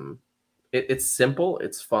 it's simple,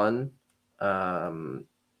 it's fun,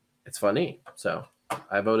 it's funny. So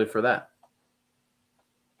I voted for that.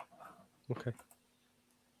 Okay.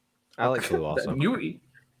 I like Clue also.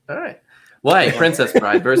 All right. Well, hey, Princess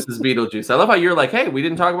Bride versus Beetlejuice. I love how you're like, hey, we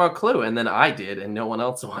didn't talk about Clue, and then I did, and no one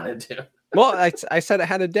else wanted to. Well, I said it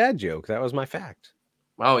had a dad joke. That was my fact.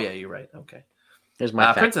 Oh yeah, you're right. Okay. Here's my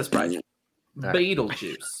fact. Princess Bride. right.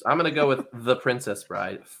 Beetlejuice. I'm gonna go with The Princess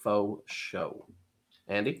Bride faux show.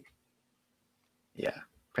 Andy? Yeah,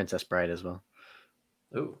 Princess Bride as well.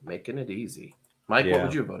 Ooh, making it easy. Mike, what Yeah.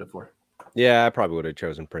 would you have voted for? Yeah, I probably would have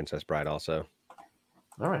chosen Princess Bride also.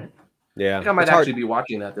 All right. Yeah. I think I might it's hard- actually be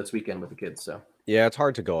watching that this weekend with the kids. So Yeah, it's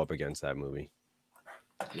hard to go up against that movie.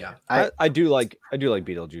 yeah. I do like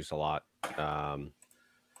Beetlejuice a lot. I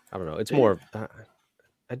don't know. It's more.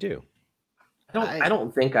 I do. I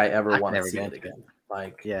don't think I ever I could want to never see get it into it. again.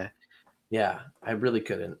 Like Yeah. I really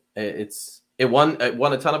couldn't. It won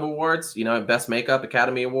a ton of awards. You know, Best Makeup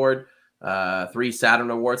Academy Award, 3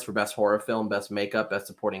 Saturn Awards for Best Horror Film, Best Makeup, Best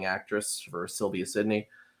Supporting Actress for Sylvia Sidney.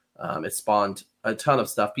 It spawned a ton of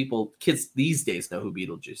stuff. Kids these days know who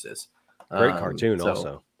Beetlejuice is. Great cartoon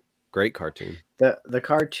also. Great cartoon. The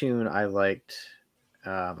cartoon I liked.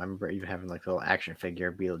 I remember even having like a little action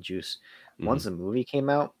figure Beetlejuice. Once the movie came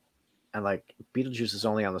out, and like Beetlejuice is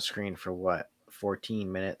only on the screen for what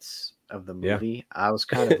 14 minutes of the movie. I was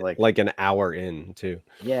kind of like like an hour in too.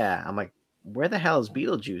 Yeah, I'm like, where the hell is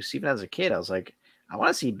Beetlejuice? Even as a kid, I was like, I want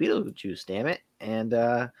to see Beetlejuice, damn it. And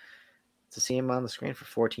to see him on the screen for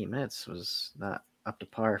 14 minutes was not up to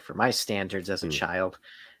par for my standards as a child,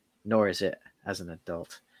 nor is it as an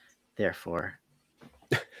adult. Therefore,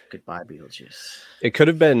 goodbye, Beetlejuice. It could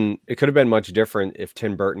have been much different if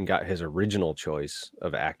Tim Burton got his original choice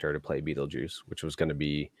of actor to play Beetlejuice, which was going to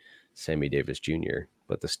be Sammy Davis Jr.,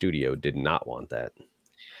 but the studio did not want that.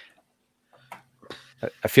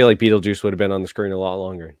 I feel like Beetlejuice would have been on the screen a lot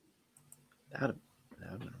longer. That would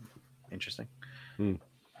have been interesting.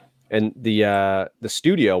 And the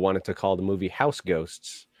studio wanted to call the movie House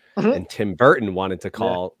Ghosts, and Tim Burton wanted to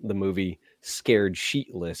call the movie Scared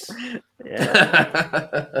Sheetless.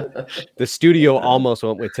 Yeah. The studio almost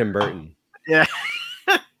went with Tim Burton. Yeah.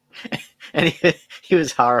 And he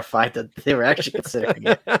was horrified that they were actually considering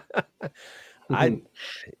it.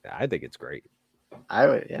 I think it's great. I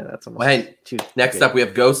would, yeah, that's almost Hey, too next good. up, we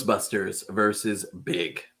have Ghostbusters versus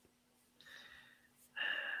Big.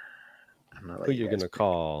 I'm not Who you're gonna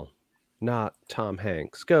call? Not Tom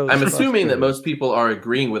Hanks. Ghost. I'm assuming that most people are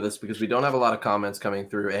agreeing with us because we don't have a lot of comments coming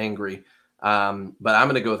through angry. But I'm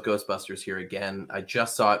going to go with Ghostbusters here again. I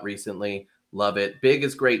just saw it recently. Love it. Big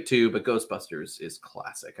is great too, but Ghostbusters is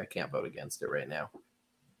classic. I can't vote against it right now.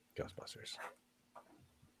 Ghostbusters.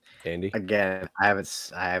 Andy? Again, I haven't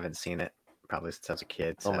seen it probably since I was a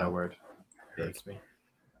kid. Oh So my word. Hurts me.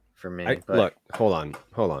 for me. But Look, hold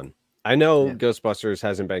on. I know Yeah. Ghostbusters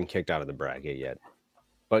hasn't been kicked out of the bracket yet,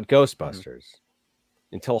 but Ghostbusters,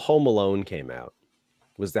 until Home Alone came out,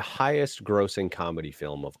 was the highest grossing comedy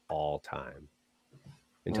film of all time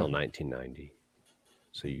until 1990.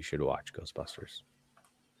 So you should watch Ghostbusters.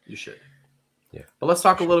 You should. Yeah. But let's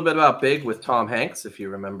talk a little bit about Big with Tom Hanks, if you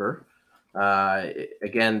remember.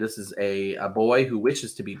 Again, this is a boy who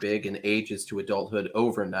wishes to be big and ages to adulthood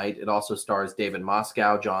overnight. It also stars David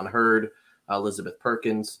Moscow, John Hurd, Elizabeth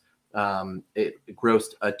Perkins. It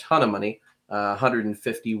grossed a ton of money,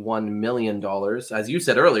 $151 million. As you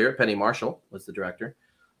said earlier, Penny Marshall was the director.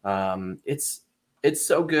 It's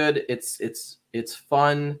so good. It's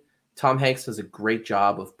fun. Tom Hanks does a great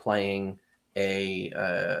job of playing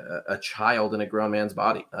a child in a grown man's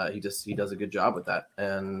body. He does a good job with that,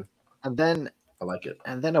 and then I like it.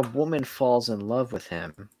 And then a woman falls in love with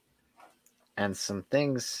him, and some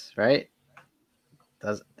things, right?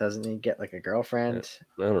 Doesn't he get like a girlfriend?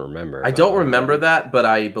 I don't remember. I don't remember that, but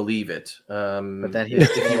I believe it. But then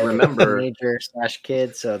if you remember, teenager /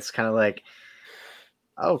 kid, so it's kind of like,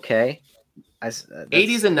 okay.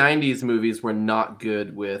 80s and 90s movies were not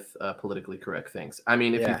good with politically correct things. I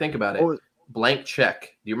mean, if you think about it, Blank Check.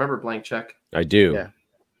 Do you remember Blank Check? I do. Yeah.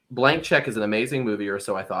 Blank Check is an amazing movie, or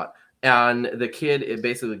so I thought. And the kid, it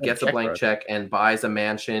basically gets a blank check and buys a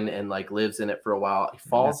mansion and like lives in it for a while. He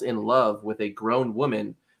falls in love with a grown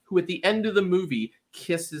woman who, at the end of the movie,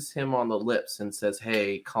 kisses him on the lips and says,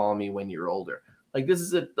 "Hey, call me when you're older." Like, this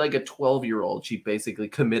is like a 12-year-old. She basically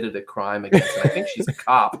committed a crime against him. I think she's a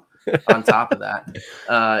cop. On top of that,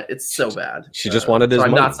 it's so bad. She just wanted his so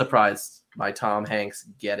I'm money. not surprised by Tom Hanks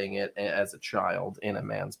getting it as a child in a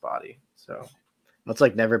man's body. So it's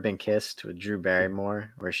like Never Been Kissed with Drew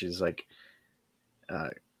Barrymore, where she's like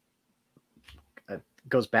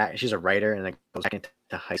goes back. She's a writer and like goes back into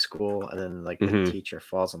high school, and then like the teacher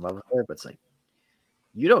falls in love with her. But it's like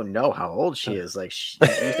you don't know how old she is. Like you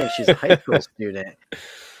think she's a high school student.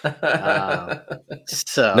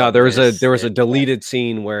 So no, there was a deleted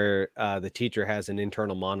scene where the teacher has an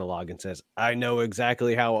internal monologue and says, "I know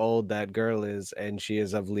exactly how old that girl is, and she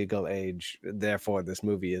is of legal age. Therefore, this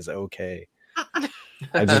movie is okay."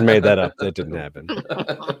 I just made that up. That didn't happen.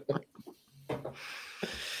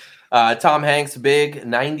 Tom Hanks, big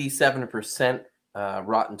 97%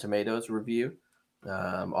 Rotten Tomatoes review.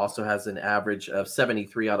 Also has an average of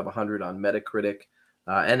 73 out of 100 on Metacritic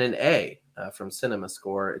and an A from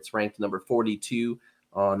CinemaScore. It's ranked number 42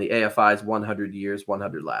 on the AFI's 100 Years,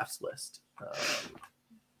 100 Laughs list.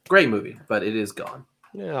 Great movie, but it is gone.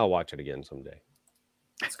 Yeah, I'll watch it again someday.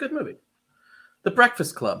 It's a good movie. The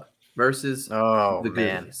Breakfast Club versus the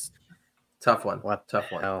Goonies. Tough one.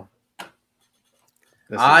 Tough one. Hell?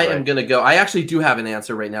 I am going to go. I actually do have an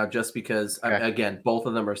answer right now just because, again, both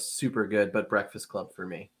of them are super good, but Breakfast Club for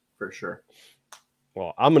me, for sure.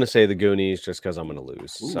 Well, I'm going to say the Goonies just because I'm going to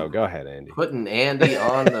lose. Ooh. So go ahead, Andy. Putting Andy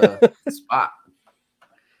on the spot.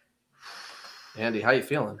 Andy, how you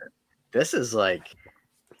feeling? This is like,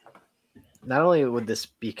 not only would this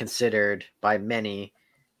be considered by many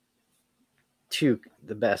two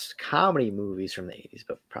the best comedy movies from the 80s,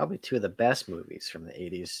 but probably two of the best movies from the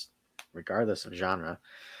 80s, regardless of genre.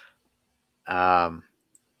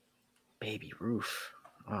 Baby Ruth.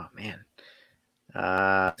 Oh man.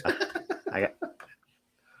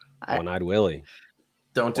 One-Eyed Willie.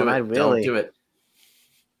 Don't do it. Don't do it.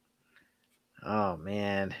 Oh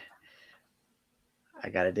man. I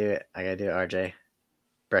gotta do it, RJ.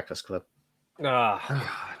 Breakfast Club. Oh,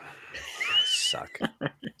 suck.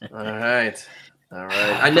 All right.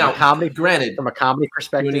 I know. Granted, from a comedy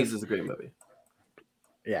perspective, Goonies is a great movie.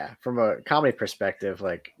 Yeah, from a comedy perspective,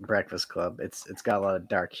 like Breakfast Club, it's got a lot of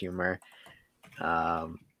dark humor,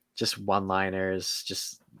 just one-liners,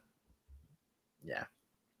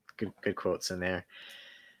 good quotes in there.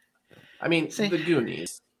 I mean, the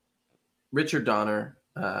Goonies, Richard Donner,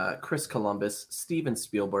 Chris Columbus, Steven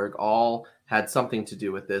Spielberg, all had something to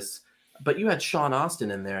do with this. But you had Sean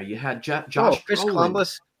Astin in there. You had Josh. Chris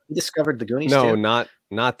Columbus. He discovered the Goonies. No, too?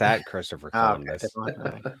 not that Christopher Columbus.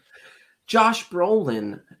 Josh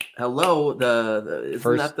Brolin. Hello,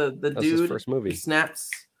 isn't that the dude? His first movie. Who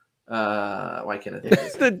snaps. Why can't I think of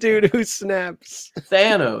his the dude who snaps.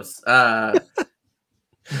 Thanos.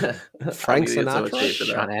 Frank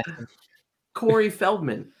Sinatra. Corey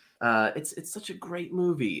Feldman. It's such a great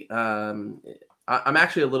movie. I'm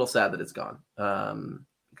actually a little sad that it's gone.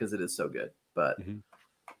 Because it is so good. But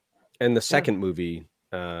and the second movie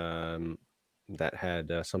that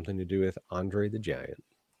had something to do with Andre the Giant.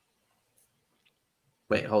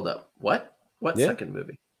 Wait, hold up. What second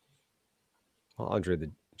movie? Well, Andre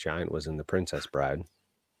the Giant was in The Princess Bride.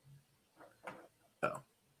 Oh.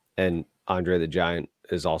 And Andre the Giant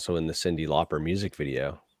is also in the Cyndi Lauper music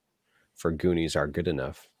video for Goonies Are Good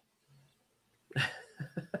Enough.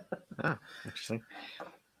 Interesting.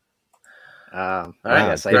 All right.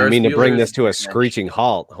 Yes, I didn't mean to bring this to a screeching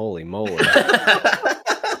halt. Holy moly.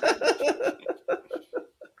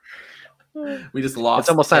 We just lost. It's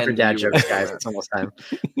almost time for dad jokes, guys. It's almost time.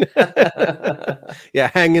 Yeah,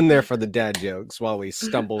 hang in there for the dad jokes while we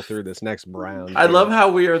stumble through this next round. I love how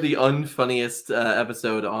we are the unfunniest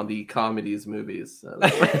episode on the comedies movies.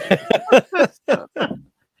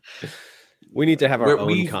 We need to have our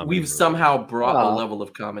own comedy. We've somehow brought the level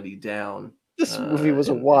of comedy down. This movie was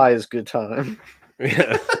a wise good time.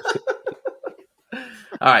 Yeah.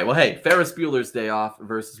 All right. Well, hey, Ferris Bueller's Day Off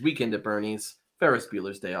versus Weekend at Bernie's. Ferris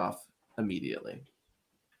Bueller's Day Off immediately.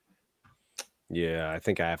 Yeah, I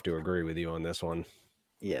think I have to agree with you on this one.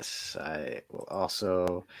 Yes, I will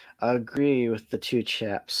also agree with the two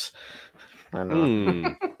chaps. I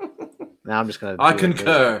know. Now I'm just gonna. I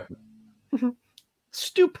concur.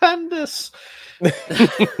 Stupendous.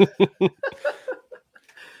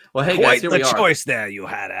 Well, hey Quite guys, here the we are. choice there you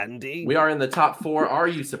had, Andy. We are in the top 4. Are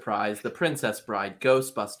you surprised? The Princess Bride,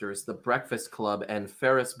 Ghostbusters, The Breakfast Club, and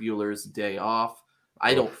Ferris Bueller's Day Off.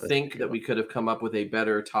 I don't think that we could have come up with a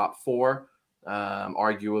better top 4.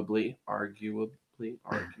 Arguably.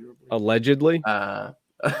 Allegedly. But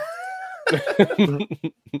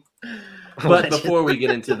before we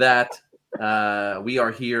get into that, we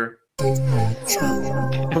are here.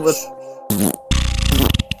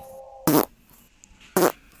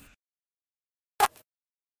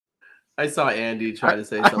 I saw Andy try to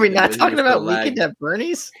say something. Are we not talking about Weekend at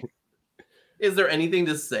Bernie's? Is there anything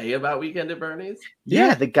to say about Weekend at Bernie's?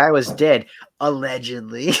 Yeah, the guy was dead,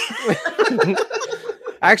 allegedly.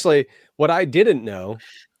 Actually, what I didn't know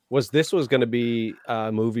this was going to be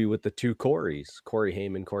a movie with the two Corys, Corey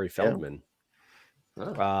Haim and Corey Feldman.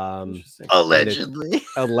 Oh, Allegedly.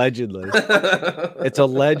 Allegedly. It's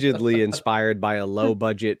allegedly inspired by a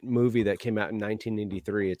low-budget movie that came out in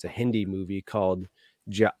 1983. It's a Hindi movie called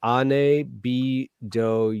Jaane Bhi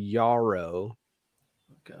Do Yaro.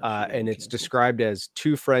 And it's described as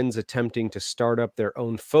two friends attempting to start up their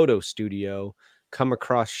own photo studio, come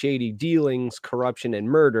across shady dealings, corruption, and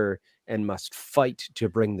murder, and must fight to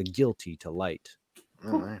bring the guilty to light.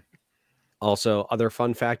 All right. Also, other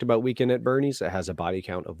fun fact about Weekend at Bernie's, it has a body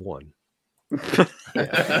count of 1.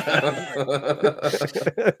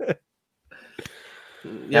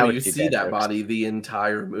 Yeah, you see that body the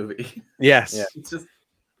entire movie. Yes. Yeah. It's just...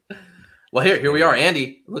 Well, here we are,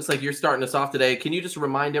 Andy. Looks like you're starting us off today. Can you just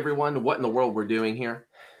remind everyone what in the world we're doing here?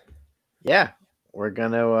 Yeah, we're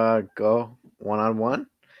gonna go one-on-one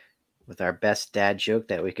with our best dad joke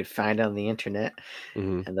that we could find on the internet,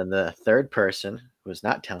 Mhm. and then the third person who's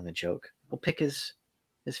not telling the joke will pick his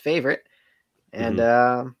favorite, and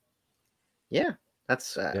yeah,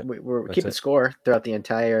 that's we're That's keeping it. score throughout the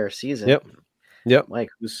entire season. Yep. Mike,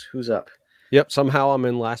 who's up? Yep. Somehow I'm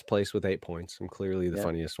in last place with 8 points. I'm clearly the Yep.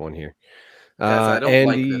 funniest one here. Guys, I don't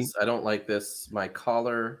Andy, like this. I don't like this. My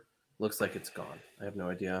collar looks like it's gone. I have no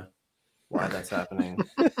idea why that's happening.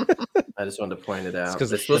 I just wanted to point it out.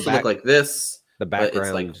 'cause It's it's supposed the to look like this, the but it's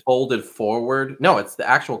background. like folded forward. No, it's the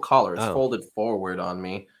actual collar. It's Oh. folded forward on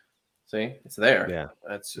me. See, it's there. Yeah.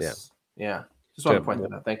 That's just yeah. Just So, want to point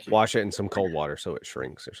that out. Thank you. Wash it in some cold water so it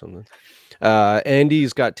shrinks or something.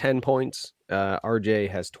 Andy's got 10 points. RJ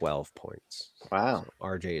has 12 points. Wow. So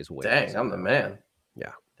RJ is way. Dang, I'm the man.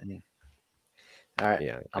 All right.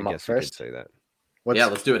 Yeah, I'm I up guess you could first. say that. Yeah,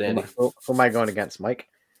 let's do it, Andy. Who am I going against, Mike?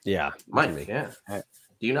 Yeah, Mike, me. yeah. Alright.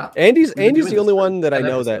 Do you not? Andy's We've been doing the this only for one that I 10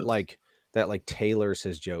 know that episodes. tailors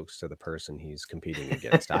his jokes to the person he's competing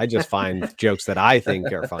against. I just find jokes that I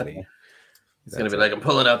think are funny. It's gonna That's be it. like I'm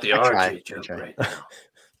pulling out the I try, RJ joke I try. right now.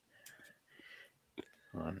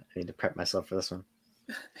 Hold on, I need to prep myself for this one.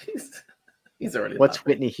 He's already. What's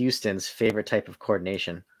laughing. Whitney Houston's favorite type of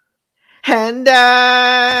coordination? And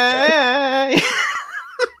I.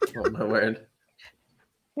 Oh my word.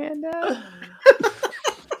 And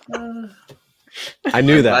I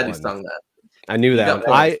knew that Glad you one. sung that. I knew You that. got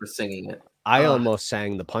one. points for singing it. I almost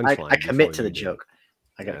sang the punchline. I commit before to the you did. joke.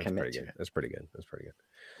 I gotta Yeah, commit that's to pretty it. good. That's pretty good. That's pretty good.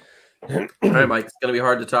 All right, Mike. It's gonna be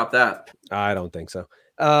hard to top that. I don't think so.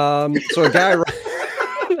 So a guy.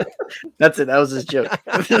 That's it. That was his joke.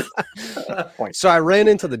 Point. So I ran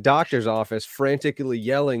into the doctor's office frantically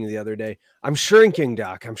yelling the other day, "I'm shrinking,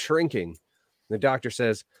 doc. I'm shrinking." The doctor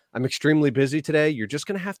says, "I'm extremely busy today. You're just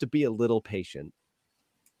going to have to be a little patient."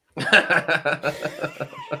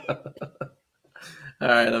 All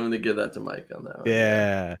right, I'm gonna give that to Mike on that one.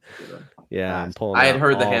 Yeah. Yeah. I'm pulling I had out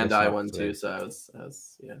heard the all hand eye stuff one today. too, so I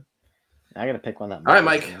was yeah. I gotta pick one that. All right,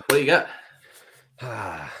 Mike. What do you got?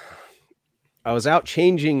 I was out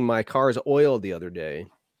changing my car's oil the other day.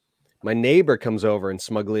 My neighbor comes over and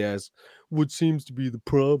smugly asks, "What seems to be the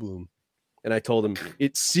problem?" And I told him,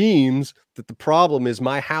 "It seems that the problem is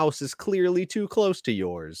my house is clearly too close to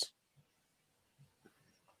yours."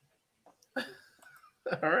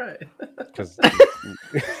 All right. Because I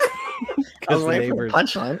was the waiting for the neighbors,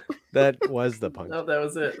 punchline. that was the punch. No, that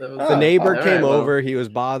was it. That was The it. neighbor All came right, well, over. He was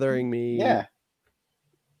bothering me. Yeah.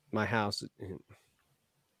 My house.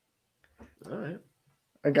 All right.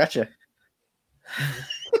 I gotcha.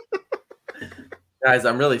 Guys,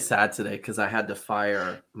 I'm really sad today because I had to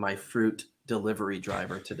fire my fruit delivery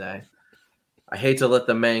driver today. I hate to let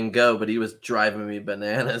the man go, but he was driving me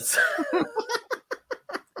bananas.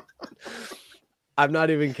 I'm not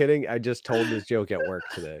even kidding. I just told this joke at work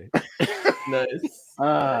today. Nice.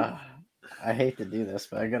 I hate to do this,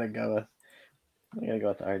 but I gotta go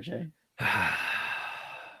with RJ.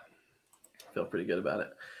 Feel pretty good about it.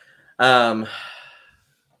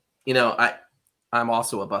 You know, I'm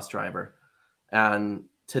also a bus driver, and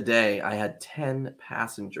today I had 10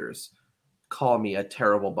 passengers call me a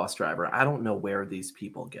terrible bus driver. I don't know where these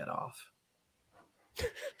people get off.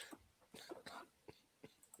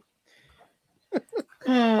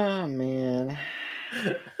 Oh man.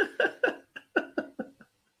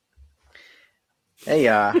 Hey,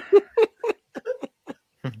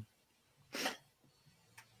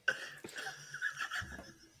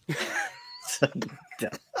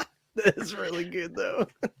 That's really good, though.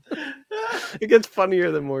 It gets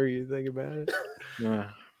funnier the more you think about it. all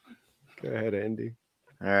Go ahead, Andy.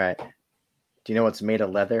 right. Do you know what's made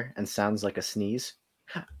of leather and sounds like a sneeze?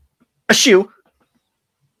 A shoe.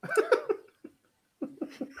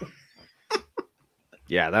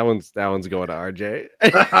 Yeah, that one's going to RJ.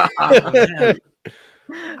 Oh,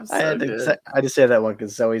 man. I had to say, I just say that one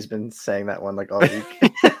because Zoe's been saying that one like all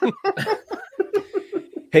week.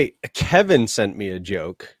 Hey, Kevin sent me a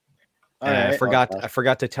joke. All I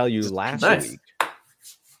forgot to tell you last Nice. week.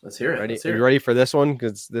 Let's hear it. Ready? Let's Are hear you it. ready for this one?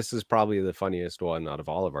 Because this is probably the funniest one out of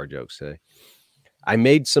all of our jokes today. I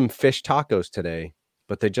made some fish tacos today,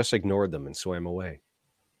 but they just ignored them and swam away.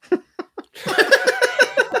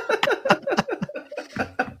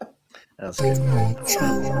 That's good.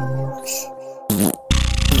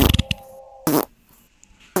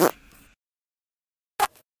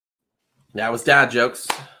 That was dad jokes.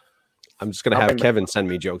 I'm just gonna I'll have bring the- Kevin send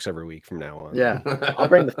me jokes every week from now on. Yeah, I'll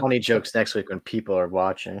bring the funny jokes next week when people are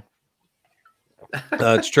watching.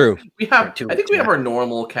 It's true. We have. Two I think weeks we have back. our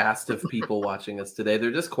normal cast of people watching us today.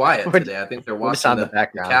 They're just quiet We're- today. I think they're we're just watching on the the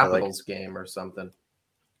background, they're like- Capitals game or something.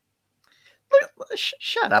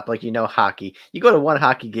 Shut up, like you know hockey. You go to one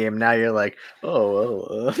hockey game, now you're like, I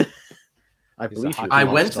He's a believe you. hockey I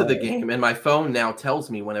Come went to the Sorry. game, and my phone now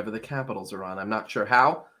tells me whenever the Capitals are on. I'm not sure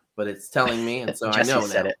how, but it's telling me, and so I Jesse know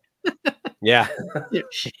said now. it. Yeah.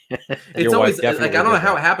 It's Your always wife like I definitely don't know did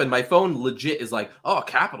how that. it happened. My phone legit is like, "Oh,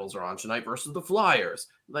 Capitals are on tonight versus the Flyers."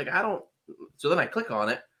 Like I don't. So then I click on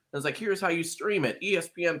it. And it's like, "Here's how you stream it: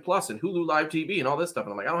 ESPN Plus and Hulu Live TV and all this stuff."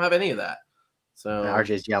 And I'm like, "I don't have any of that." So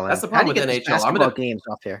RJ's yelling. that's the How do problem you with get these NHL. basketball games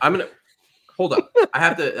off here. I'm gonna hold up. I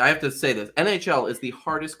have to say this. NHL is the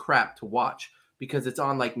hardest crap to watch because it's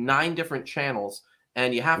on like 9 different channels,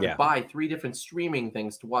 and you have Yeah. to buy 3 different streaming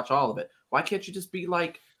things to watch all of it. Why can't you just be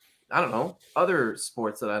like, I don't know, other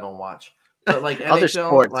sports that I don't watch? But like Other NHL,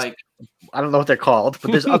 sports. like I don't know what they're called,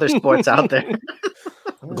 but there's other sports out there.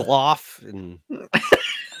 Gloff and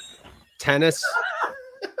tennis.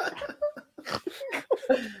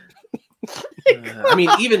 I mean,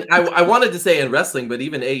 even I wanted to say in wrestling, but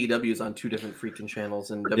even AEW is on 2 different freaking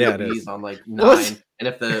channels, and Yeah, it WWE is. is on like 9. What? And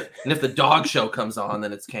if the dog show comes on,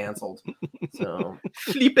 then it's canceled. So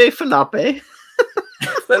Felipe Felipe.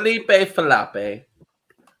 Felipe Felipe.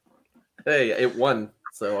 Hey, it won,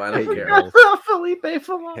 so I Hey, don't you care. both. Felipe Hey,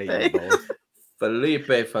 Felipe. you both.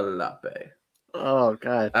 Felipe Felipe. Oh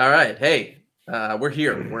god. All right, hey, we're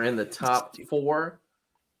here. We're in the top 4.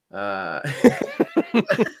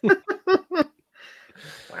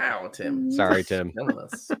 Wow, Tim. Sorry, Tim. Killing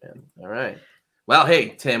us, man. All right. Well, hey,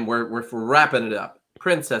 Tim, we're wrapping it up.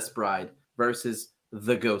 Princess Bride versus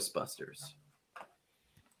the Ghostbusters.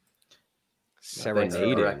 Thanks for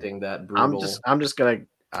Serenading. correcting that brutal. I'm just gonna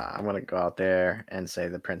go out there and say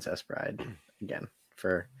the Princess Bride again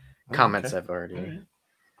for comments Okay. I've already All right.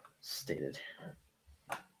 stated.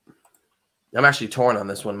 I'm actually torn on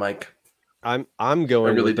this one, Mike. I'm I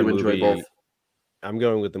going really with the do enjoy movie. both. I'm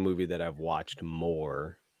going with the movie that I've watched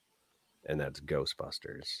more, and that's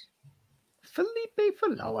Ghostbusters. Felipe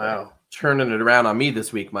Felipe. Oh wow, turning it around on me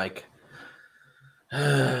this week, Mike.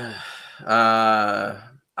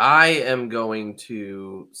 I am going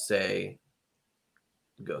to say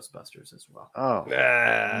Ghostbusters as well. Oh.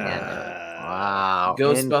 Wow.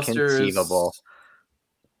 Ghostbusters. Inconceivable.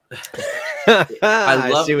 I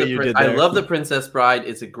love see what you did I there. love the Princess Bride.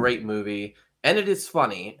 It's a great movie, and it is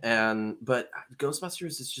funny. But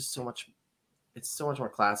Ghostbusters is just so much. It's so much more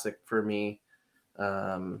classic for me.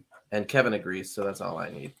 And Kevin agrees, so that's all I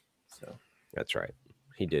need. So That's right.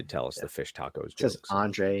 He did tell us Yeah. the fish tacos It says jokes.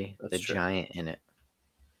 Andre That's the true. Giant in it.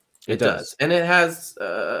 it does, and it has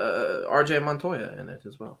RJ Montoya in it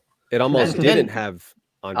as well. It almost And- didn't and have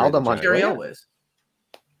Andre Aldo the Giant. Gary Montoya? Elways.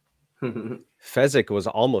 Fezzik was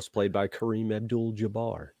almost played by Kareem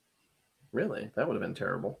Abdul-Jabbar. Really, that would have been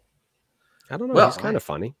terrible. I don't know. Well, He's kind of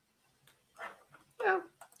funny. Well,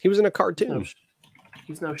 He was in a no, cartoon.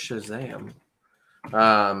 he's no Shazam.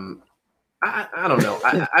 I don't know.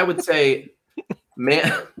 I would say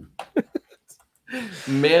Mandy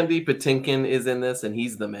Patinkin is in this, and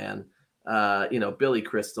he's the man. Billy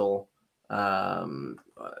Crystal,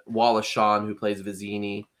 Wallace Shawn, who plays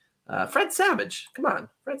Vizzini, Fred Savage. Come on,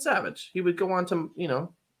 Fred Savage. He would go on to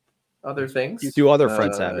other things. Do other Fred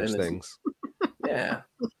in Savage his- things. Yeah.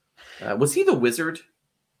 Was he the wizard?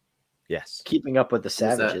 Yes. Keeping Up with the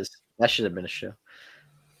that- Savages. That should have been a show.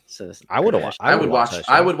 So I would have watched. I would watch. that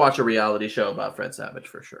I show. would watch a reality show about Fred Savage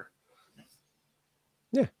for sure.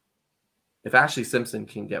 Yeah. If Ashley Simpson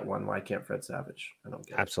can get one, why can't Fred Savage? I don't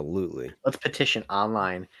get it. Absolutely. Let's petition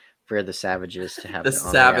online for the Savages to have The their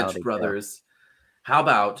own Savage reality show. Brothers. How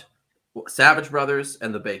about Savage Brothers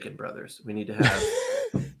and the Bacon Brothers? We need to have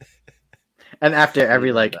And after every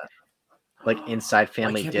we need like that. inside Why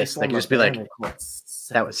family can't disc, they form can a just be like, band and call it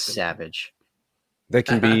that was Savage savage. They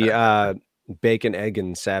can be bacon, egg,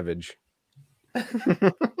 and savage.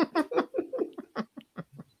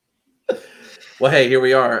 Well, hey, here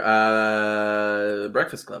we are.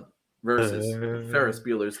 Breakfast Club versus Ferris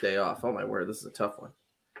Bueller's Day Off. Oh my word, this is a tough one.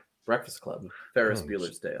 Breakfast Club, Ferris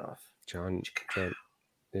Bueller's Day Off. John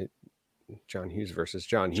Hughes versus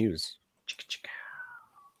John Hughes.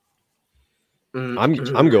 I'm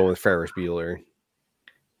going with Ferris Bueller.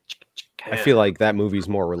 I feel like that movie's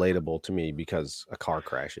more relatable to me because a car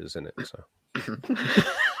crashes in it. So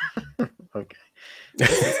Okay.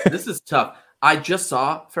 This is tough. I just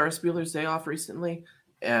saw Ferris Bueller's Day Off recently,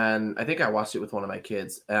 and I think I watched it with one of my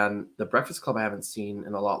kids. And The Breakfast Club I haven't seen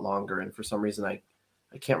in a lot longer, and for some reason I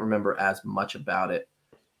can't remember as much about it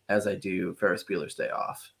as I do Ferris Bueller's Day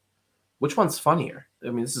Off. Which one's funnier?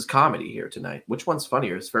 I mean, this is comedy here tonight. Which one's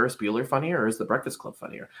funnier? Is Ferris Bueller funnier, or is The Breakfast Club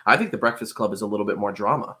funnier? I think The Breakfast Club is a little bit more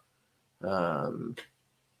drama, than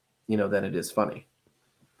it is funny.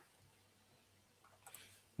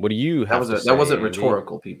 what do you have to say, that wasn't Andy?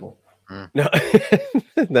 rhetorical, people. No,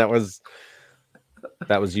 that was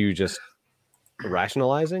you just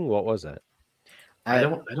rationalizing. What was that? I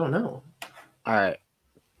don't know. All right.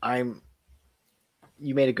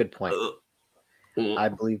 You made a good point. I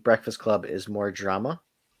believe Breakfast Club is more drama.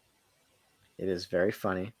 It is very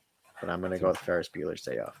funny, but I'm going to go with Ferris Bueller's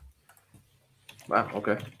Day Off. Wow.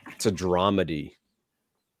 Okay. It's a dramedy.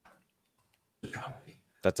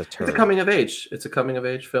 That's a term. It's a coming of age. It's a coming of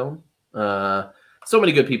age film. So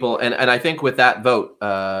many good people, and I think with that vote,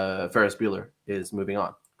 Ferris Bueller is moving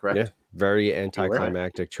on. Correct. Yeah. Very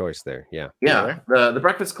anticlimactic choice there. Yeah. Yeah. The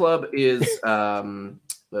Breakfast Club is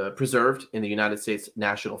preserved in the United States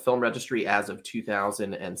National Film Registry as of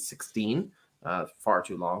 2016. Far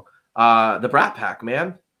too long. The Brat Pack,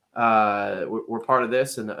 man. We're part of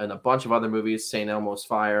this and a bunch of other movies. St. Elmo's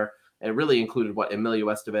Fire. It really included Emilio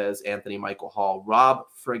Estevez, Anthony Michael Hall, Rob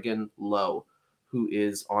friggin' Lowe, who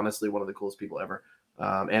is honestly one of the coolest people ever.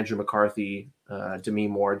 Andrew McCarthy, Demi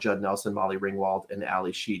Moore, Judd Nelson, Molly Ringwald, and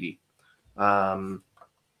Ali Sheedy.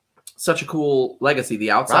 Such a cool legacy. The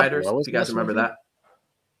Outsiders. Do you guys remember that?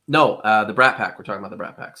 No, the Brat Pack. We're talking about the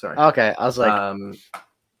Brat Pack. Sorry. Okay, I was like,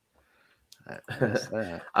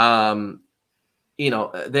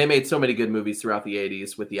 they made so many good movies throughout the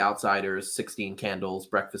 80s with The Outsiders, 16 Candles,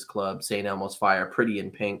 Breakfast Club, St. Elmo's Fire, Pretty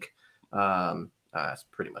in Pink. That's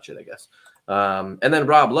pretty much it, I guess. And then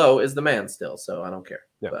Rob Lowe is the man still, so I don't care.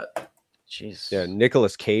 Yeah. But jeez. Yeah,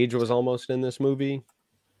 Nicolas Cage was almost in this movie,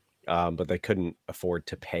 but they couldn't afford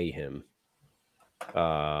to pay him.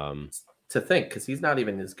 To think, because he's not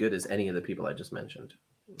even as good as any of the people I just mentioned.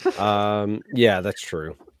 Yeah, that's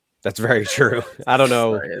true. That's very true. I don't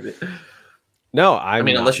know. Sorry, No, I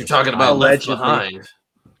mean, unless you're talking about Left Behind.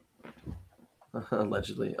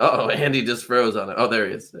 Allegedly. Oh, Andy just froze on it. Oh, there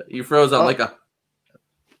he is. You froze on like a.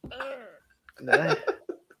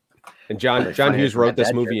 And John Hughes wrote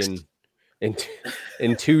this movie in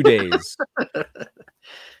 2 days.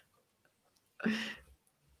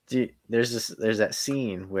 There's that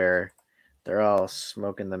scene where they're all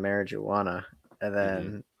smoking the marijuana, and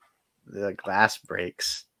then the glass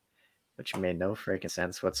breaks, which made no freaking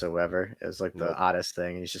sense whatsoever. It was like the oddest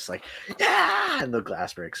thing. He's just like, yeah, and the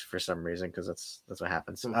glass breaks for some reason because that's what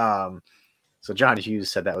happens. So John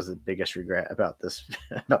Hughes said that was the biggest regret about this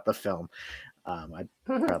about the film. I'd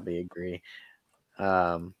probably agree.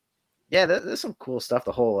 Yeah, there's some cool stuff.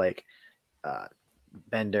 The whole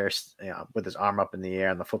Bender, with his arm up in the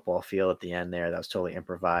air on the football field at the end there, that was totally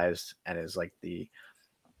improvised and is like the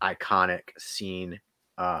iconic scene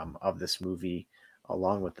of this movie,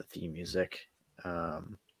 along with the theme music.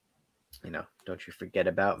 Don't You Forget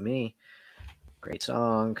About Me, great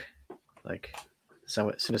song. Like, so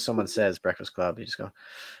as soon as someone says Breakfast Club, you just go,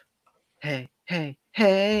 hey, hey,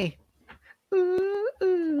 hey. Ooh,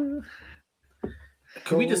 ooh.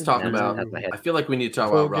 Can we just talk about? I feel like we need to talk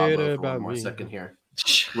about Rob Lowe for one more second here.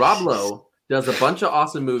 Rob Lowe does a bunch of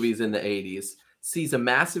awesome movies in the 80s, sees a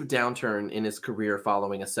massive downturn in his career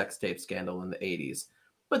following a sex tape scandal in the 80s,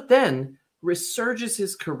 but then resurges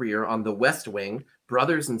his career on The West Wing,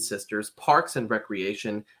 Brothers and Sisters, Parks and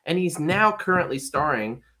Recreation, and he's now currently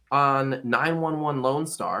starring on 911 Lone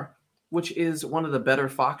Star, which is one of the better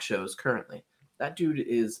Fox shows currently. That dude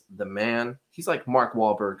is the man. He's like Mark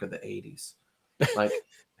Wahlberg of the 80s. Like,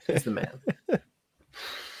 he's the man.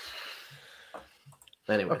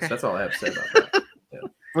 Anyways, okay. That's all I have to say about that. Yeah.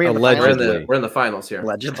 We're in the finals here.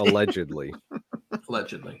 Allegedly.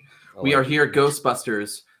 We are here,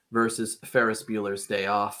 Ghostbusters versus Ferris Bueller's Day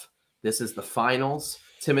Off. This is the finals.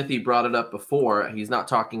 Timothy brought it up before. He's not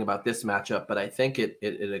talking about this matchup, but I think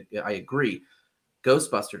I agree.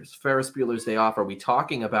 Ghostbusters, Ferris Bueller's Day Off. Are we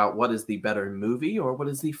talking about what is the better movie or what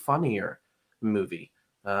is the funnier movie?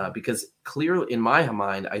 Because clearly, in my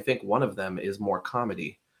mind, I think one of them is more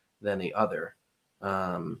comedy than the other.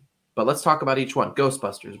 But let's talk about each one.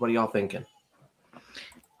 Ghostbusters, what are y'all thinking?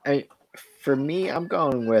 For me, I'm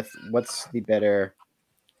going with what's the better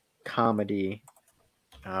comedy.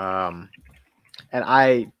 And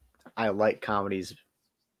I like comedies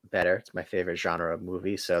better. It's my favorite genre of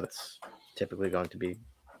movie, so that's typically going to be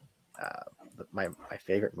my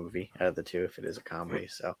favorite movie out of the two if it is a comedy.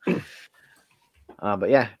 So, but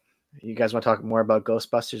yeah, you guys want to talk more about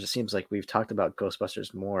Ghostbusters? It seems like we've talked about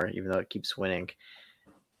Ghostbusters more, even though it keeps winning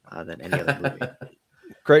than any other movie.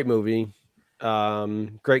 Great movie,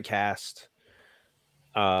 great cast,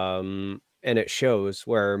 and it shows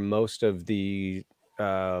where most of the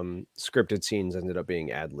scripted scenes ended up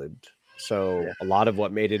being ad-libbed. So Yeah. a lot of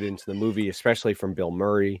what made it into the movie, especially from Bill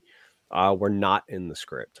Murray, were not in the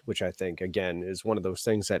script, which I think again is one of those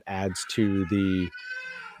things that adds to the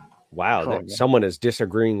wow. Oh, yeah. Someone is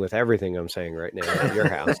disagreeing with everything I'm saying right now at your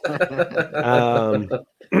house.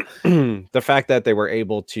 The fact that they were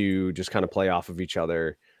able to just kind of play off of each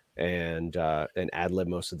other and ad lib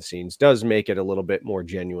most of the scenes does make it a little bit more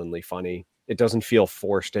genuinely funny. It doesn't feel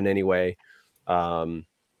forced in any way.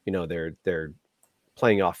 They're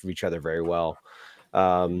playing off of each other very well.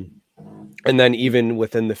 And then even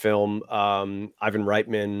within the film, Ivan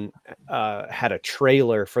Reitman had a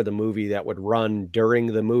trailer for the movie that would run during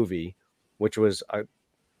the movie, which was a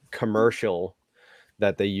commercial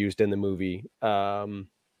that they used in the movie,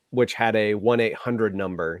 which had a 1-800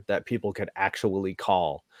 number that people could actually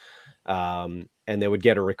call. And they would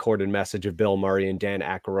get a recorded message of Bill Murray and Dan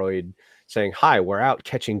Aykroyd saying, "Hi, we're out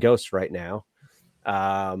catching ghosts right now."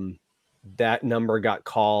 That number got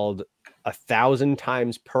called 1,000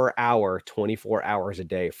 times per hour, 24 hours a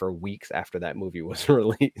day for weeks after that movie was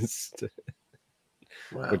released.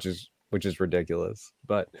 Wow. which is ridiculous,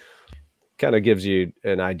 but kind of gives you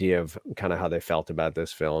an idea of kind of how they felt about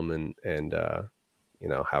this film and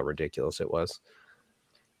how ridiculous it was.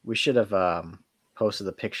 We should have posted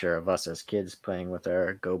the picture of us as kids playing with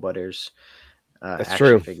our Go Butters That's action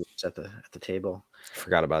true. figures at the table.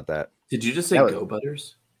 Forgot about that. Did you just say That was- Go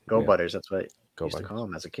Butters? Go Yeah. Butters, that's what Go I used to Butters. call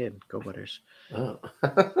them as a kid. Go Butters. Oh.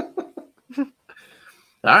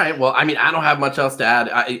 All right. Well, I mean, I don't have much else to add.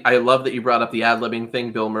 I love that you brought up the ad-libbing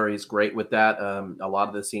thing. Bill Murray's great with that. A lot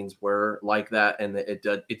of the scenes were like that, and it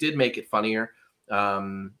did make it funnier.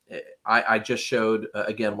 I just showed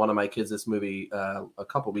again one of my kids this movie a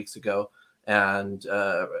couple weeks ago, and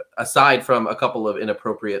aside from a couple of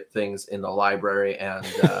inappropriate things in the library and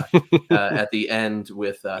at the end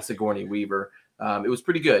with Sigourney Weaver, it was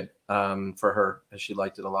pretty good for her, as she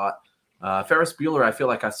liked it a lot. Ferris Bueller, I feel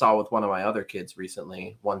like I saw with one of my other kids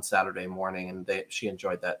recently one Saturday morning, and she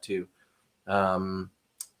enjoyed that too. Man,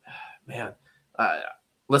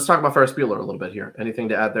 let's talk about Ferris Bueller a little bit here. Anything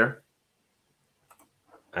to add there?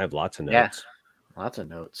 I have lots of notes. Yeah. Lots of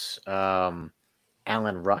notes. Alan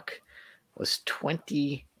Ruck was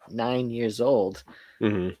 29 years old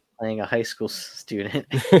Mhm. playing a high school student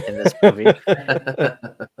in this movie.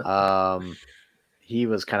 He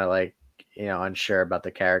was kind of like, unsure about the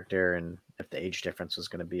character and if the age difference was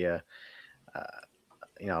going to be a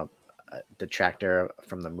detractor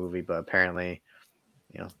from the movie. But apparently,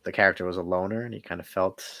 the character was a loner, and he kind of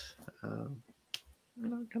felt, kind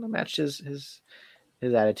of matched his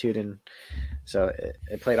attitude, and so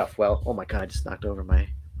it played off well. Oh my god! I just knocked over my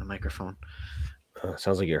microphone.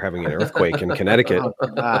 Sounds like you're having an earthquake in Connecticut.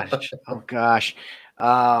 Oh gosh.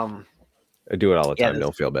 I do it all the Yeah, time.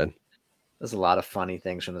 Don't feel bad. There's a lot of funny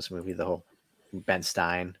things from this movie. The whole Ben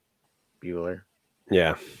Stein, Bueller,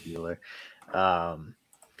 Yeah.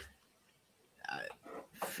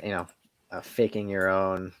 faking your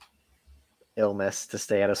own illness to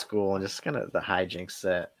stay out of school, and just kind of the hijinks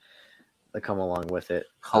that come along with it.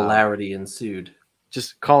 Hilarity ensued.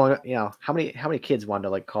 Just calling, how many kids wanted to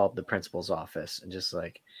like call up the principal's office and just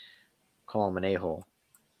like call him an a-hole,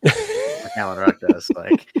 like Alan Ruck does,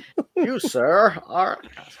 like, "You sir are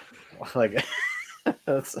like."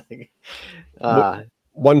 It's like,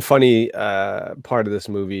 One funny part of this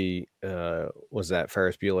movie was that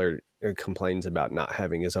Ferris Bueller complains about not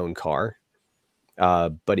having his own car,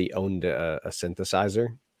 but he owned a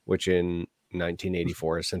synthesizer, which in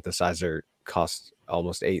 1984, a synthesizer cost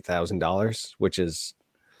almost $8,000, which is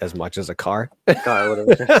as much as a car.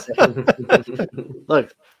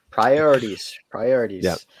 Look, priorities.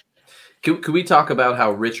 Yeah. Could we talk about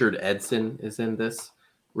how Richard Edson is in this?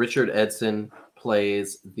 Richard Edson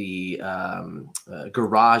plays the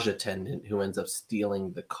garage attendant who ends up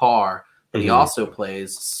stealing the car, but he also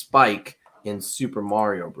plays Spike in Super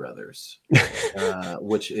Mario Brothers,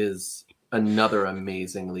 which is another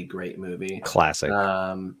amazingly great movie. Classic.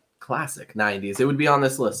 Classic 90s. It would be on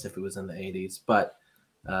this list if it was in the 80s, but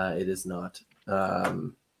it is not.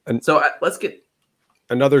 So let's get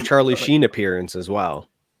another Charlie Sheen appearance as well.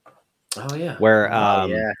 Oh yeah, where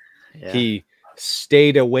Yeah. he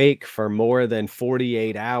stayed awake for more than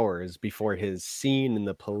 48 hours before his scene in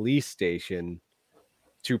the police station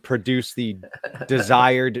to produce the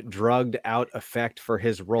desired drugged out effect for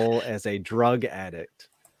his role as a drug addict,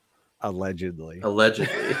 allegedly.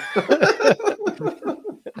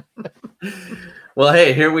 Well,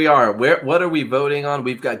 hey, here we are. What are we voting on?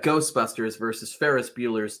 We've got Ghostbusters versus Ferris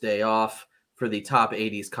Bueller's Day Off for the top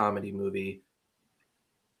 80s comedy movie.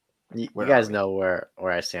 You guys know where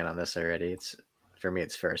I stand on this already. It's for me,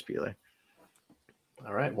 it's Ferris Bueller.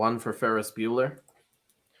 All right, one for Ferris Bueller.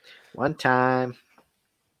 One time.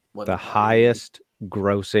 The highest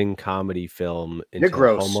grossing comedy film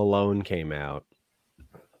until Home Alone came out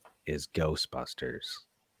is Ghostbusters.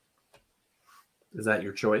 Is that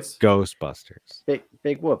your choice? Ghostbusters.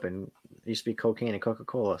 Big whoop, and it used to be cocaine and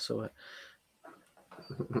Coca-Cola. So what?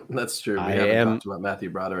 That's true. We haven't talked about Matthew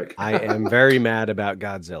Broderick. I am very mad about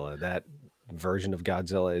Godzilla. That version of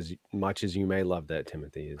Godzilla, as much as you may love that,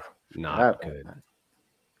 Timothy, is not good.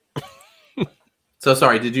 So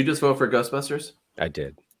sorry, did you just vote for Ghostbusters? I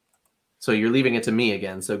did. So you're leaving it to me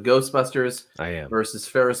again. So Ghostbusters versus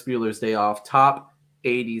Ferris Bueller's Day Off, top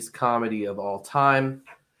 80s comedy of all time.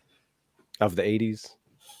 Of the 80s?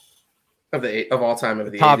 Of all time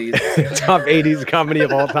of the top, 80s. Top 80s comedy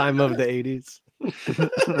of all time of the 80s.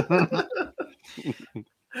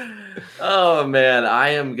 Oh man, I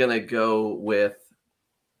am gonna go with.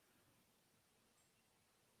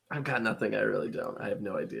 I've got nothing. I really don't. I have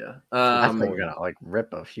no idea. I think we're gonna like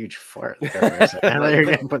rip a huge fart. I know you're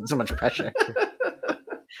gonna put so much pressure.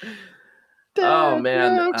 Oh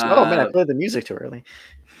man! I played the music too early.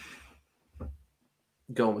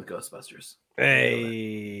 Going with Ghostbusters.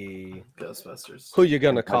 Hey, Ghostbusters. Who you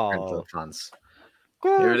gonna call?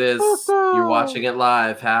 Here it is. You're watching it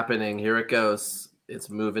live happening. Here it goes. It's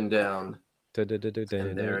moving down. And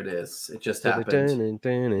there it is. It just happened.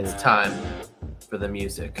 It's time for the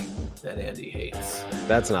music that Andy hates.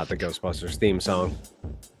 That's not the Ghostbusters theme song.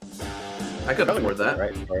 I could afford that.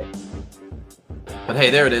 Right. But hey,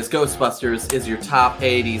 there it is. Ghostbusters is your top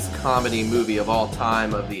 80s comedy movie of all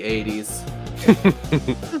time of the 80s.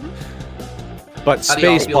 But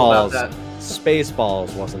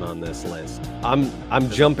Spaceballs wasn't on this list. I'm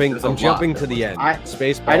jumping to the end.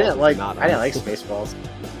 Spaceballs. I didn't like Spaceballs.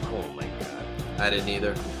 Oh my god. I didn't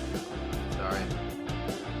either. Sorry.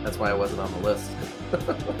 That's why I wasn't on the list.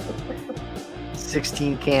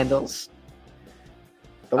 16 Candles.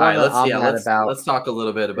 All right, let's talk a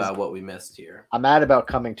little bit about what we missed here. I'm mad about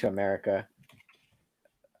Coming to America.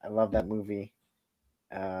 I love that movie.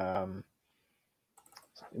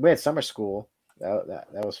 We had Summer School.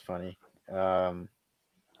 That was funny.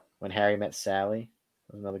 When Harry Met Sally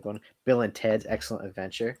was another good one. Bill and Ted's Excellent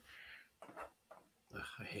Adventure. Ugh,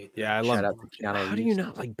 I hate that. Yeah, I love. How do you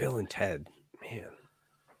not like Bill and Ted, man?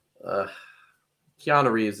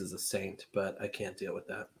 Keanu Reeves is a saint, but I can't deal with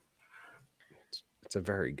that. It's a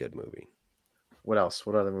very good movie. What else?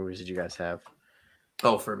 What other movies did you guys have?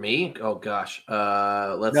 Oh, for me? Oh gosh.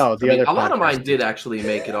 A lot of mine did actually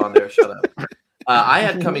make it on there. Shut up. I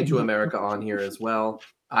had Coming to America on here as well.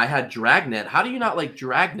 I had Dragnet. How do you not like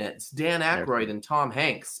Dragnet? It's Dan Aykroyd and Tom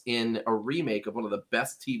Hanks in a remake of one of the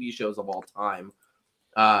best TV shows of all time.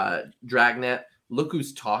 Dragnet. Look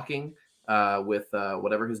Who's Talking with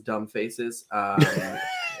whatever his dumb face is.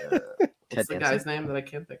 What's the guy's name that I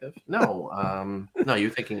can't think of? No, you're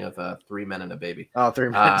thinking of 3 Men and a Baby. Oh, 3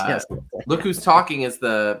 Men. Yes. Look Who's Talking is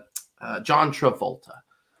the John Travolta.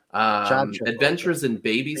 Adventures in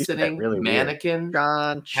Babysitting, really Mannequin,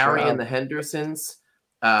 Harry and the Hendersons,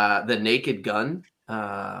 The Naked Gun,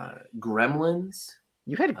 Gremlins.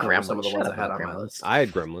 You had Gremlins. Some of the ones I had on my list. I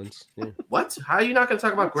had Gremlins. Yeah. What? How are you not going to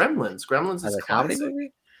talk about Gremlins? Gremlins is a comedy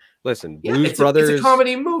movie. Listen, Blues Brothers. It's a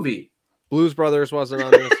comedy movie. Blues Brothers wasn't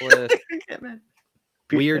on this list.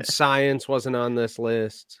 Weird Science wasn't on this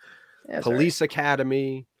list. Yeah, Police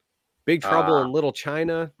Academy, Big Trouble in Little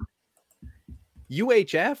China,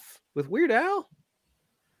 UHF with Weird Al.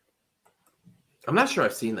 I'm not sure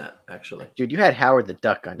I've seen that, actually. Dude, you had Howard the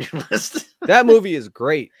Duck on your list. That movie is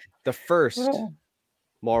great. The first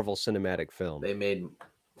Marvel cinematic film. They made...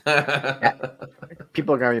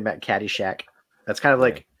 People are going to be about Caddyshack. That's kind of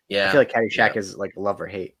like... Yeah. I feel like Caddyshack is like love or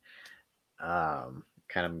hate kind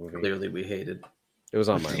of movie. Clearly we hated. It was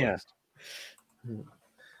on my list.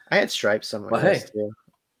 I had Stripes on my list too.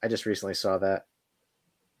 I just recently saw that.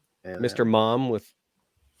 And, Mr. Mom with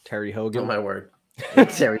Terry Hogan. Oh my word.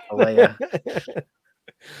 Terry Bollea.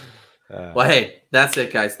 Well, hey, that's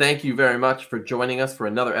it, guys. Thank you very much for joining us for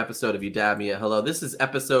another episode of You Dab Me a Hello. This is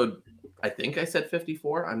episode I think I said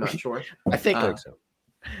 54. I'm not sure. I think so.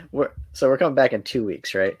 We're coming back in 2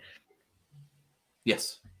 weeks, right?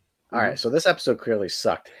 Yes. All right. So this episode clearly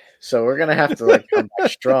sucked. So we're gonna have to like come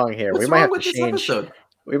back strong here. What's we might wrong have with to this change. episode?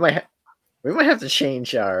 We might have to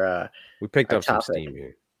change our. We picked our up some topic. steam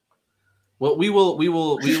here. Well, we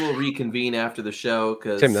will reconvene after the show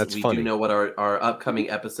because Tim, that's we funny. do know what our upcoming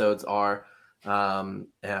episodes are,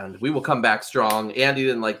 and we will come back strong. Andy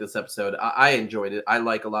didn't like this episode. I enjoyed it. I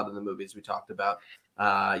like a lot of the movies we talked about.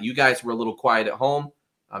 You guys were a little quiet at home.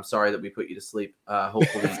 I'm sorry that we put you to sleep.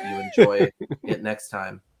 Hopefully you enjoy it next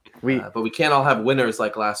time. But we can't all have winners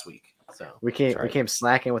like last week. So we came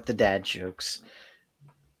slacking with the dad jokes.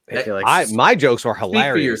 I feel like my jokes were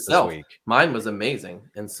hilarious this week. Mine was amazing,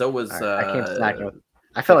 and so was. Right, I came slacking with.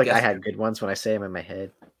 I felt like I had good ones when I say them in my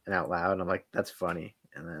head and out loud, and I'm like, "That's funny."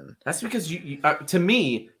 And then that's because you to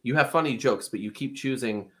me, you have funny jokes, but you keep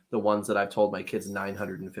choosing the ones that I've told my kids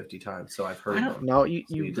 950 times, so I've heard them. No,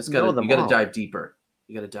 you just got to dive deeper.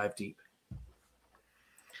 You got to dive deep.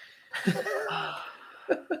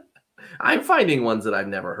 I'm finding ones that I've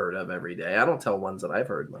never heard of every day. I don't tell ones that I've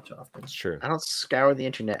heard much often. It's true. I don't scour the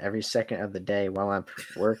internet every second of the day while I'm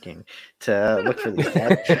working to look for these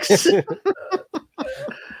dad jokes.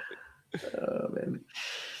 Oh man!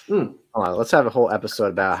 Hold on, let's have a whole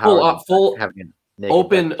episode about how full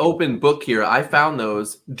open book here. I found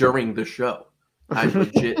those during the show. I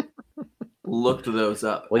legit looked those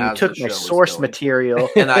up. Well, you took my source material,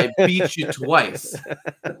 and I beat you twice.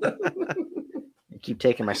 You keep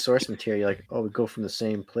taking my source material, like, oh, we go from the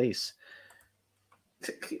same place.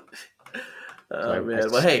 Oh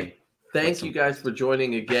man! Well, hey, thank you guys for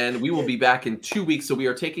joining again. We will be back in 2 weeks, so we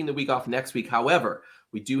are taking the week off next week. However,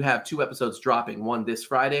 we do have 2 episodes dropping, one this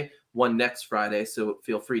Friday, one next Friday, so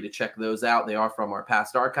feel free to check those out. They are from our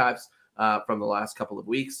past archives from the last couple of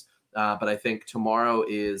weeks, but I think tomorrow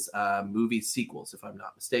is movie sequels, if I'm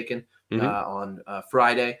not mistaken, on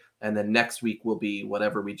Friday, and then next week will be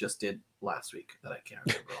whatever we just did last week that I can't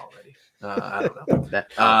remember already. I don't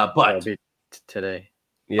know. But it'll be today.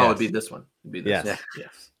 Yes. Oh, it'd be this one. It'd be this. Yes.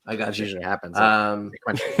 Yes. I got you. Usually happens. I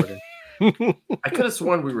could have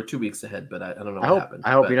sworn we were 2 weeks ahead, but I don't know what happened.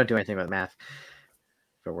 I hope you don't do anything with math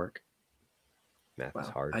for work. Math is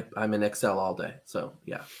hard. I'm in Excel all day, so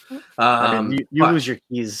yeah. I mean, you lose your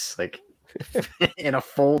keys like in a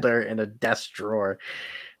folder in a desk drawer.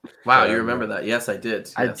 Wow, you remember that? Yes, I did.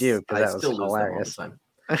 Yes. I do. I that still was lose hilarious. them all the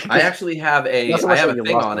time. I actually have a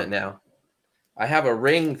thing on it now. I have a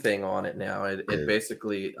ring thing on it now. It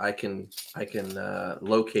basically I can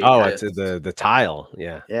locate. Oh, it's the tile.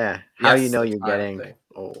 Yeah. Yeah. How you know you're getting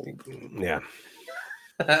old? Yeah.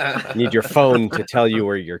 Need your phone to tell you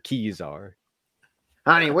where your keys are.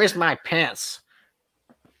 Honey, where's my pants?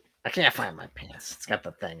 I can't find my pants. It's got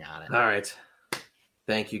the thing on it. All right.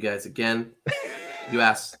 Thank you guys again. You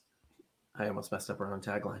asked. I almost messed up our own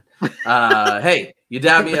tagline. Hey, you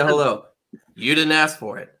dabbed me a hello. You didn't ask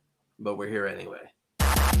for it, but we're here anyway.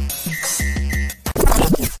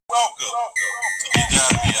 Welcome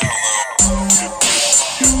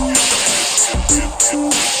to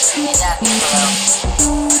You Dabbed Me a Hello.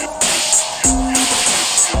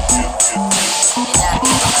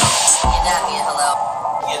 You dabbed me a hello.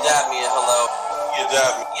 You dabbed me a hello.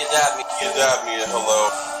 You dabbed me a hello.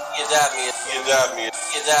 You dabbed me a hello.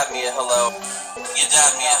 You dabbed me a hello. You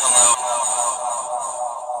dabbed me a hello.